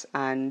this?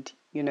 And,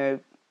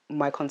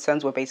 my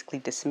concerns were basically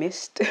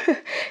dismissed.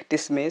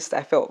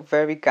 I felt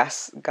very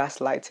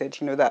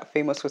gaslighted. That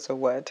famous Twitter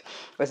word,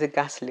 was it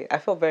gaslit? I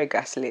felt very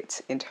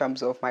gaslit in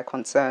terms of my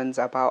concerns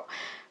about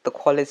the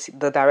quality,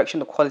 the direction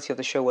the quality of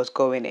the show was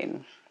going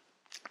in.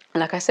 And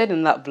like I said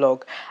in that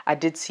vlog, I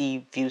did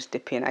see views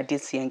dipping. I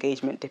did see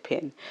engagement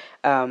dipping.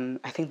 I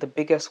think the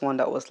biggest one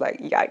that was like,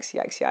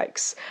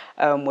 yikes,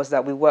 was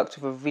that we worked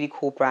with a really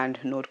cool brand,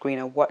 Nordgreen,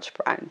 a watch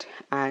brand.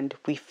 And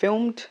we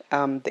filmed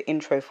the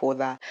intro for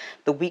that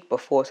the week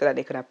before so that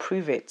they could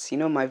approve it.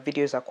 My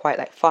videos are quite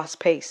like fast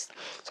paced.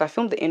 So I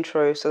filmed the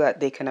intro so that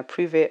they can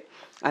approve it.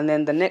 And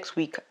then the next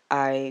week,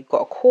 I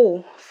got a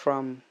call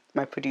from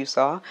my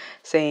producer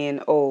saying,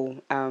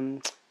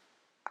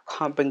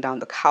 can't bring down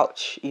the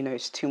couch,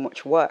 it's too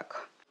much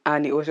work.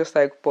 And it was just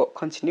like, but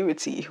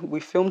continuity.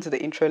 We filmed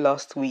the intro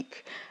last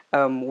week.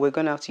 We're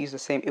gonna have to use the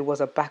same. It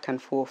was a back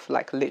and forth,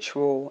 like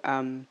literal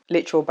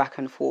back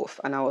and forth.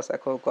 And I was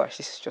like, oh gosh,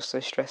 this is just so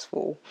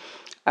stressful.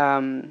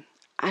 And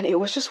it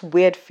was just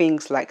weird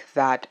things like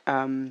that.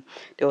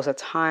 There was a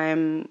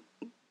time,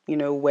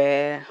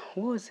 where,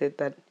 what was it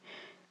that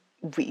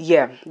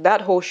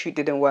that whole shoot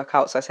didn't work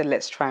out, so I said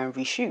let's try and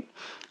reshoot.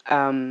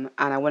 And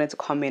I wanted to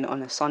come in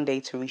on a Sunday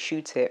to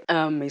reshoot it.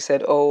 He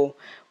said, oh,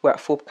 we're at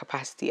full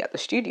capacity at the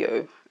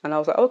studio, and I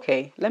was like,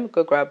 okay, let me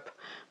go grab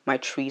my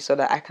tree so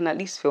that I can at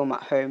least film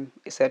at home.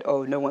 He said,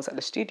 oh, no one's at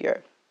the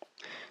studio.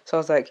 So I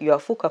was like, you are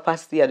full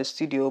capacity at the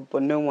studio,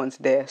 but no one's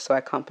there, so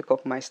I can't pick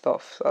up my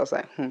stuff. So I was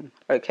like,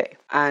 okay.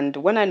 And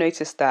when I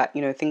noticed that,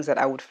 things that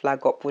I would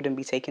flag up wouldn't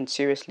be taken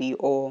seriously,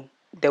 or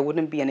there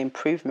wouldn't be an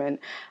improvement,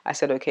 I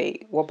said, okay,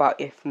 what about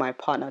if my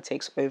partner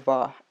takes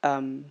over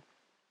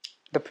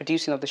the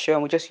producing of the show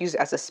and we just use it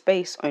as a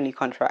space-only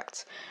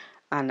contract?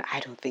 And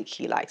I don't think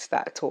he liked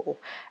that at all.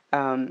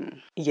 I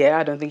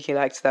don't think he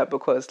liked that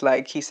because,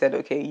 like, he said,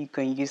 okay, you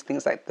can use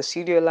things like the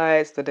studio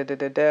lights,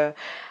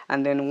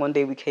 And then one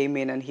day we came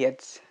in and he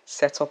had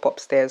set up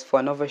upstairs for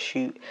another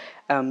shoot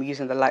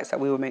using the lights that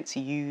we were meant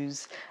to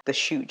use. The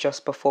shoot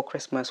just before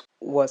Christmas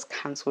was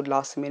cancelled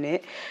last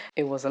minute.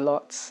 It was a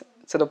lot,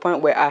 to the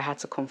point where I had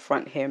to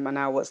confront him, and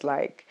I was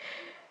like,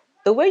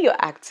 the way you're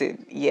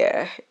acting,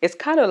 it's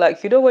kind of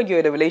like, when you're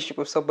in a relationship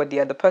with somebody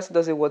and the person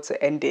doesn't want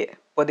to end it,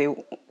 but they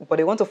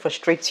want to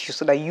frustrate you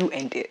so that you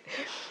end it.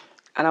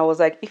 And I was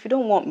like, if you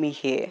don't want me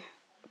here,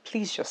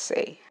 please just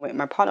say.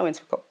 My partner went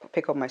to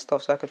pick up my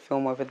stuff so I could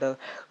film over the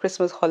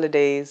Christmas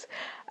holidays,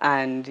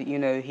 and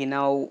he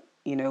now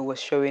was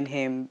showing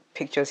him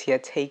pictures he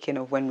had taken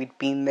of when we'd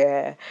been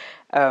there,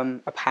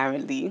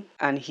 apparently,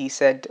 and he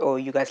said, oh,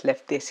 you guys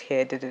left this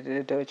here,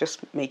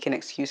 just making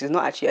excuses,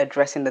 not actually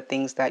addressing the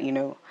things that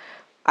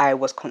I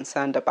was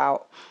concerned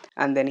about.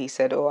 And then he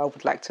said, oh, I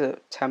would like to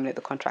terminate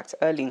the contract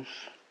early.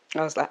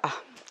 I was like,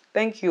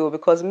 thank you,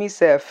 because me,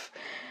 Seth,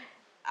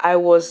 I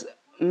was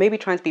maybe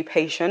trying to be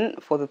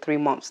patient for the 3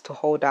 months to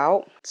hold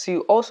out,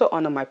 to also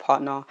honor my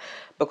partner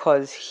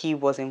because he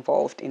was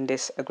involved in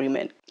this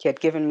agreement. He had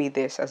given me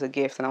this as a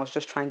gift and I was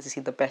just trying to see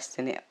the best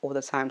in it all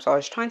the time. So I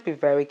was trying to be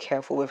very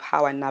careful with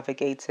how I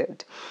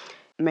navigated,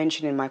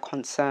 mentioning my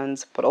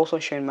concerns, but also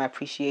showing my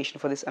appreciation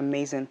for this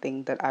amazing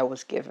thing that I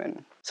was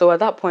given. So at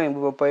that point,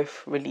 we were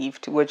both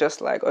relieved. We're just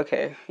like,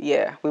 okay,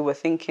 we were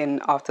thinking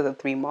after the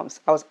 3 months.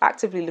 I was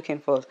actively looking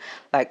for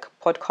like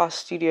podcast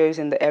studios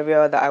in the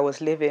area that I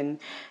was living.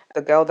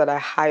 The girl that I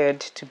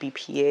hired to be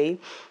PA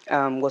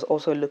was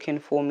also looking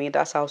for me.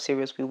 That's how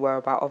serious we were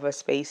about other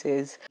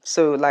spaces.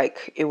 So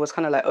like, it was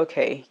kind of like,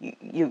 okay,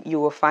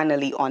 you were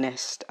finally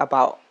honest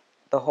about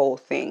the whole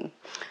thing.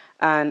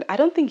 And I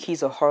don't think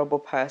he's a horrible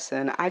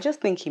person. I just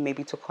think he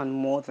maybe took on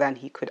more than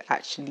he could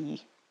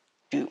actually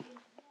do.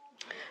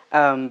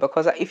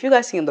 Because if you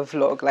guys see in the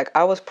vlog, like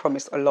I was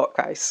promised a lot,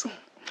 guys.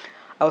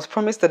 I was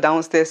promised a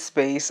downstairs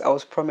space. I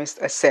was promised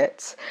a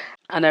set.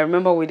 And I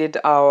remember we did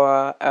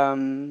a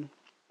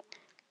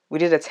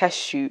test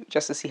shoot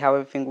just to see how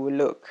everything would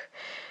look.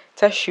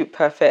 Test shoot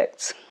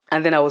perfect.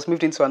 And then I was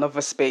moved into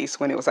another space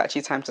when it was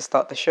actually time to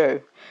start the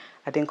show.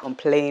 I didn't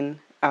complain.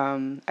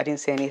 I didn't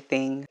say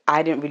anything.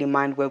 I didn't really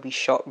mind where we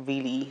shot,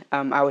 really.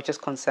 I was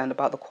just concerned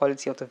about the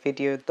quality of the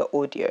video, the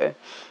audio,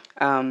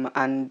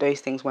 and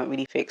those things weren't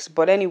really fixed.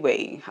 But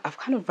anyway, I've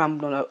kind of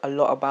rambled on a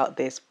lot about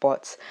this,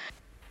 but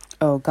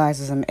oh, guys,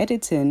 as I'm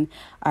editing,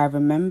 I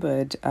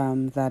remembered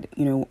that,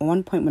 you know, at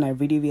one point when I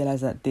really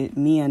realized that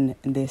me and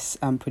this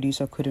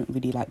producer couldn't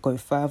really like go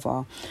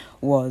further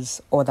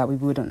or that we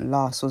wouldn't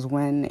last, was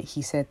when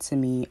he said to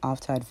me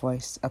after I'd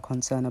voiced a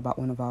concern about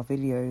one of our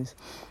videos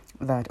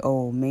that,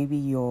 oh, maybe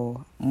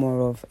you're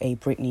more of a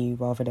Britney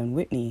rather than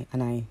Whitney.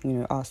 And I, you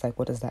know, asked, like,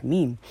 what does that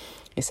mean?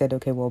 He said,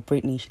 okay, well,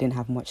 Britney, she didn't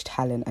have much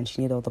talent and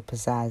she needed all the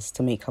pizzazz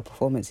to make her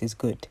performances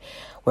good.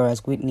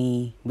 Whereas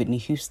Whitney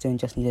Houston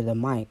just needed a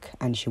mic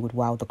and she would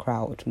wow the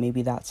crowd.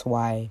 Maybe that's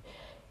why,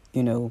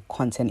 you know,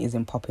 content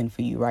isn't popping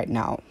for you right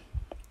now.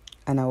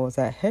 And I was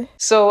like, hey.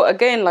 So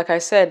again, like I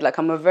said, like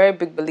I'm a very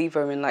big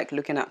believer in like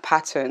looking at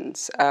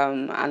patterns.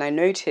 And I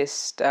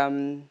noticed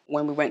when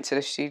we went to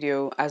the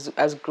studio,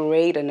 as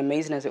great and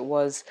amazing as it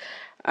was,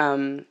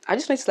 I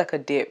just noticed like a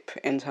dip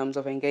in terms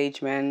of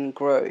engagement,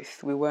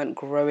 growth. We weren't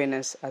growing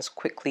as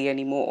quickly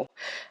anymore.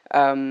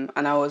 And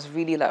I was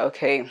really like,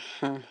 okay,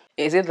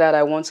 is it that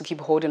I want to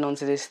keep holding on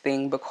to this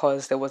thing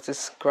because there was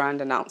this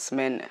grand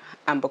announcement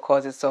and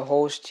because it's a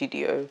whole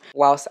studio,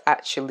 whilst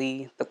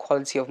actually the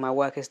quality of my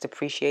work is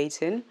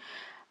depreciating?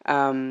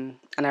 And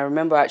I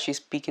remember actually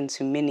speaking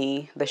to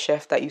Minnie, the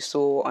chef that you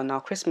saw on our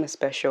Christmas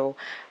special,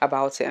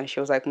 about it. And she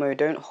was like, Mo,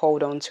 don't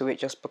hold on to it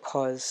just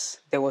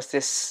because there was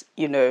this,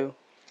 you know,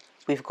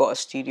 we've got a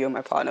studio,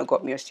 my partner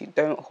got me a studio.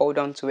 Don't hold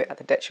on to it at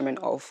the detriment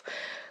of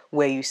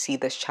where you see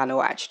this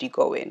channel actually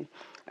going.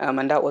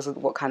 And that was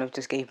what kind of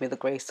just gave me the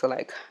grace to,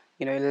 like,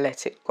 you know,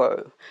 let it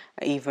go,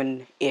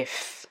 even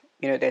if,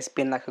 you know, there's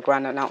been like a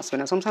grand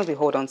announcement. And sometimes we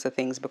hold on to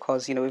things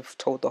because, you know, we've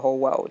told the whole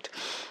world.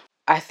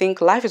 I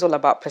think life is all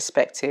about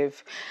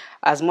perspective.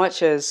 As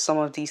much as some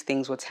of these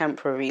things were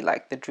temporary,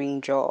 like the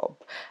dream job,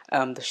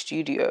 the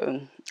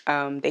studio,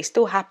 they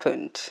still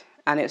happened.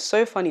 And it's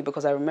so funny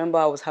because I remember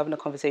I was having a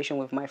conversation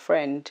with my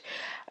friend,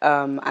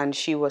 and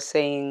she was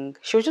saying,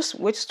 we're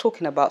just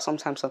talking about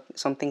sometimes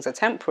some things are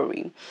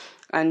temporary.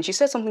 And she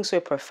said something so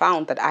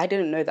profound that I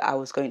didn't know that I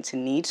was going to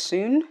need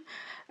soon.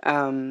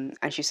 And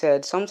she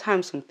said,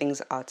 sometimes some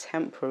things are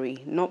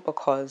temporary, not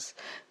because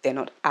they're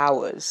not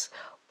ours,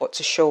 but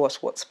to show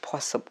us what's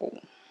possible.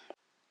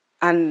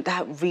 And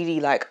that really,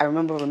 like, I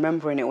remember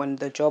remembering it when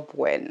the job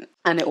went,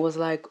 and it was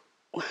like,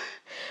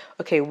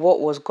 okay,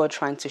 what was God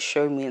trying to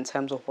show me in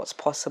terms of what's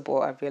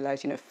possible? I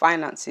realized, you know,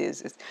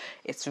 finances,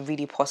 it's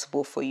really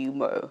possible for you,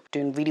 Mo.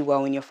 Doing really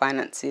well in your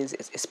finances,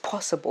 it's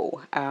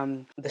possible.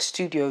 The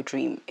studio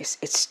dream,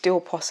 it's still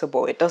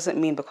possible. It doesn't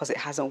mean because it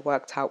hasn't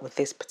worked out with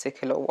this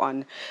particular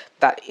one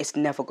that it's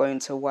never going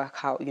to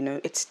work out, you know.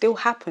 It still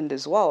happened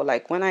as well.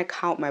 Like when I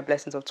count my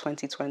blessings of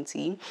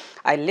 2020,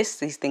 I list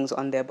these things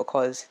on there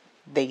because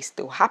they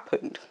still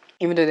happened.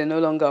 Even though they're no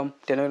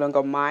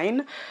longer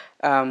mine,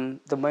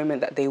 the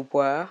moment that they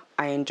were,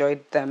 I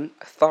enjoyed them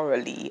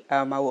thoroughly.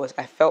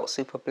 I felt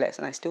super blessed,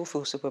 and I still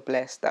feel super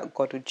blessed that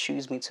God would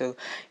choose me to,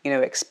 you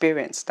know,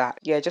 experience that.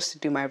 Yeah, just to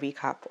do my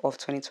recap of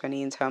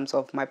 2020 in terms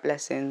of my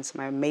blessings,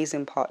 my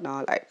amazing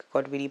partner. Like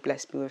God really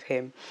blessed me with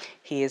him.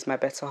 He is my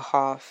better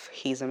half.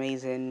 He's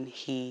amazing.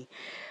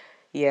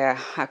 Yeah,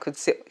 I could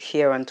sit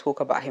here and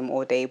talk about him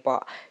all day,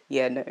 but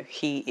yeah, no,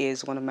 he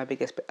is one of my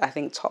biggest, I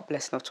think, top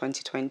blessing of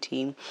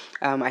 2020.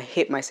 I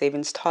hit my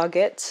savings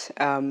target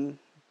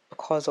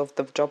because of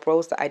the job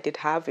roles that I did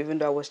have, even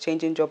though I was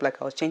changing job, like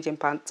I was changing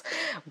pants,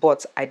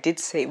 but I did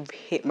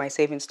hit my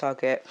savings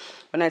target.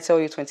 When I tell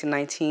you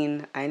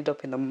 2019, I ended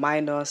up in the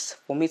minus.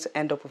 For me to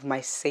end up with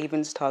my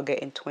savings target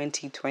in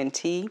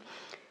 2020,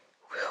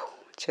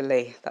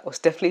 Chile, that was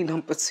definitely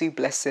number 2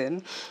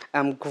 blessing.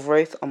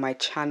 Growth on my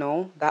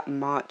channel that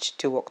March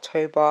to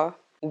October,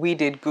 we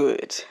did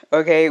good.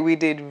 Okay, we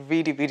did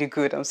really, really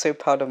good. I'm so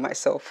proud of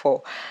myself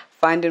for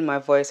finding my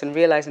voice and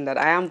realizing that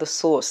I am the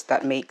source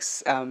that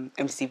makes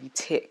MCV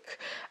tick,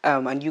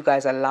 and you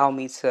guys allow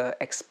me to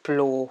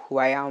explore who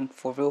I am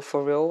for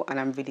real,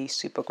 and I'm really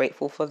super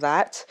grateful for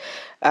that.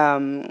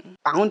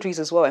 Boundaries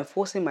as well,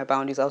 enforcing my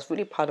boundaries. I was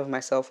really proud of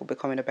myself for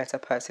becoming a better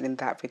person in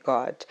that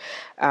regard.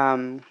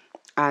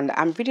 And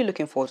I'm really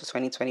looking forward to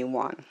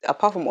 2021.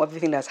 Apart from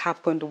everything that's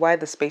happened, why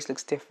the space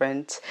looks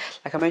different.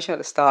 Like I mentioned at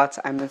the start,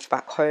 I moved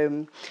back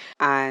home.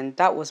 And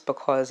that was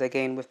because,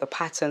 again, with the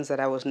patterns that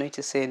I was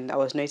noticing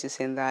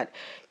that,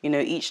 you know,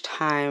 each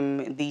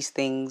time these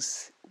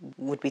things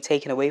would be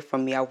taken away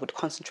from me, I would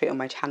concentrate on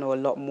my channel a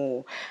lot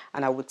more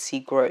and I would see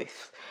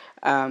growth.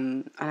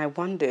 And I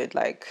wondered,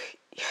 like,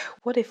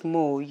 what if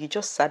more you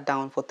just sat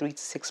down for 3 to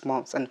 6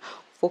 months and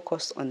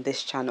focused on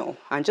this channel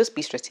and just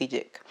be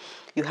strategic?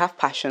 You have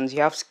passions,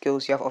 you have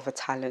skills, you have other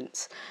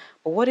talents.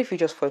 But what if you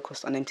just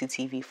focused on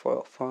MTTV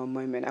for a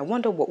moment? I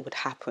wonder what would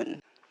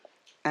happen.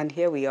 And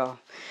here we are.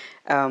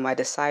 I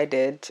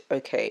decided,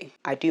 okay,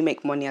 I do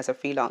make money as a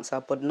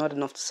freelancer, but not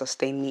enough to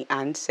sustain me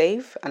and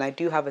save. And I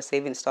do have a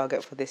savings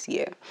target for this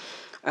year.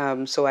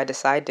 So I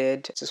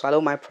decided to swallow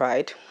my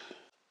pride,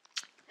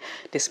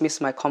 dismiss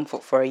my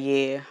comfort for a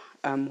year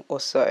or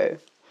so.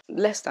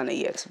 Less than a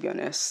year, to be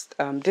honest.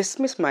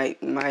 Dismiss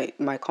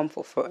my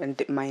comfort for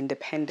and my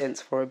independence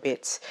for a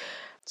bit,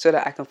 so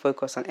that I can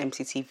focus on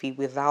MCTV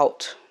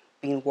without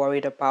being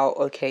worried about,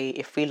 okay,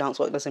 if freelance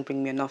work doesn't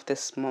bring me enough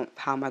this month,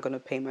 how am I going to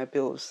pay my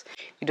bills?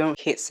 You don't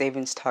hit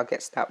savings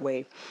targets that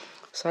way.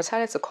 So I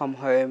decided to come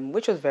home,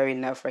 which was very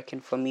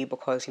nerve-wracking for me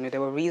because, there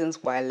were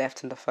reasons why I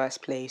left in the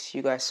first place.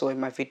 You guys saw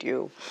in my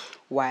video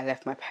why I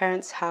left my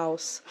parents'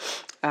 house,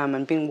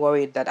 and being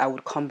worried that I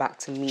would come back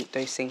to meet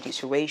those same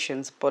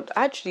situations. But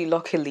actually,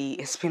 luckily,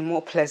 it's been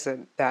more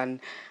pleasant than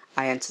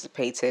I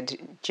anticipated,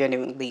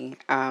 genuinely.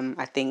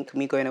 I think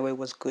me going away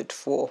was good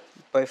for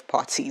both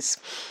parties.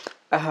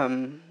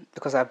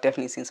 Because I've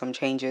definitely seen some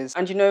changes.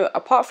 And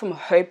apart from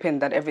hoping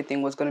that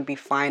everything was going to be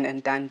fine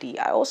and dandy,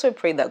 I also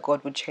prayed that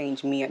God would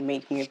change me and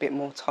make me a bit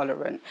more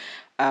tolerant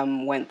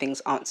when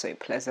things aren't so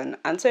pleasant.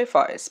 And so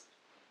far,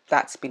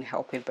 that's been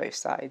helping both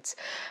sides.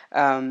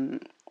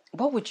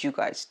 What would you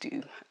guys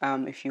do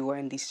if you were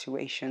in these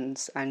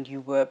situations and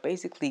you were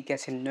basically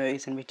getting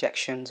no's and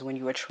rejections when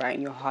you were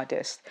trying your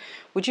hardest?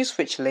 Would you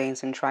switch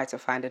lanes and try to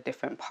find a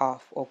different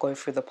path, or go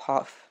through the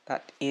path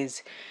that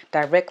is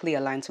directly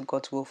aligned to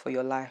God's will for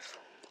your life?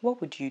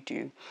 What would you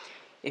do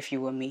if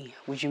you were me?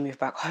 Would you move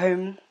back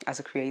home as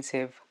a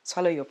creative,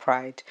 swallow your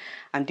pride,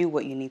 and do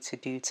what you need to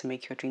do to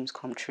make your dreams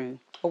come true?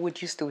 Or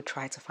would you still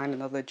try to find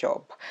another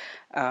job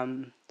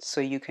so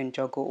you can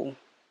juggle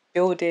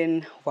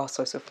building whilst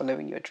also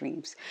following your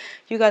dreams?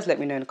 You guys let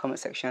me know in the comment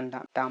section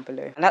down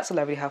below. And that's all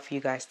I really have for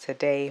you guys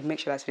today. Make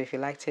sure that's video if you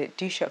liked it.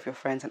 Do share with your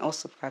friends and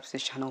also subscribe to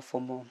this channel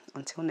for more.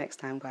 Until next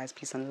time, guys,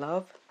 peace and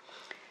love.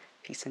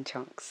 Peace and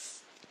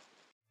chunks.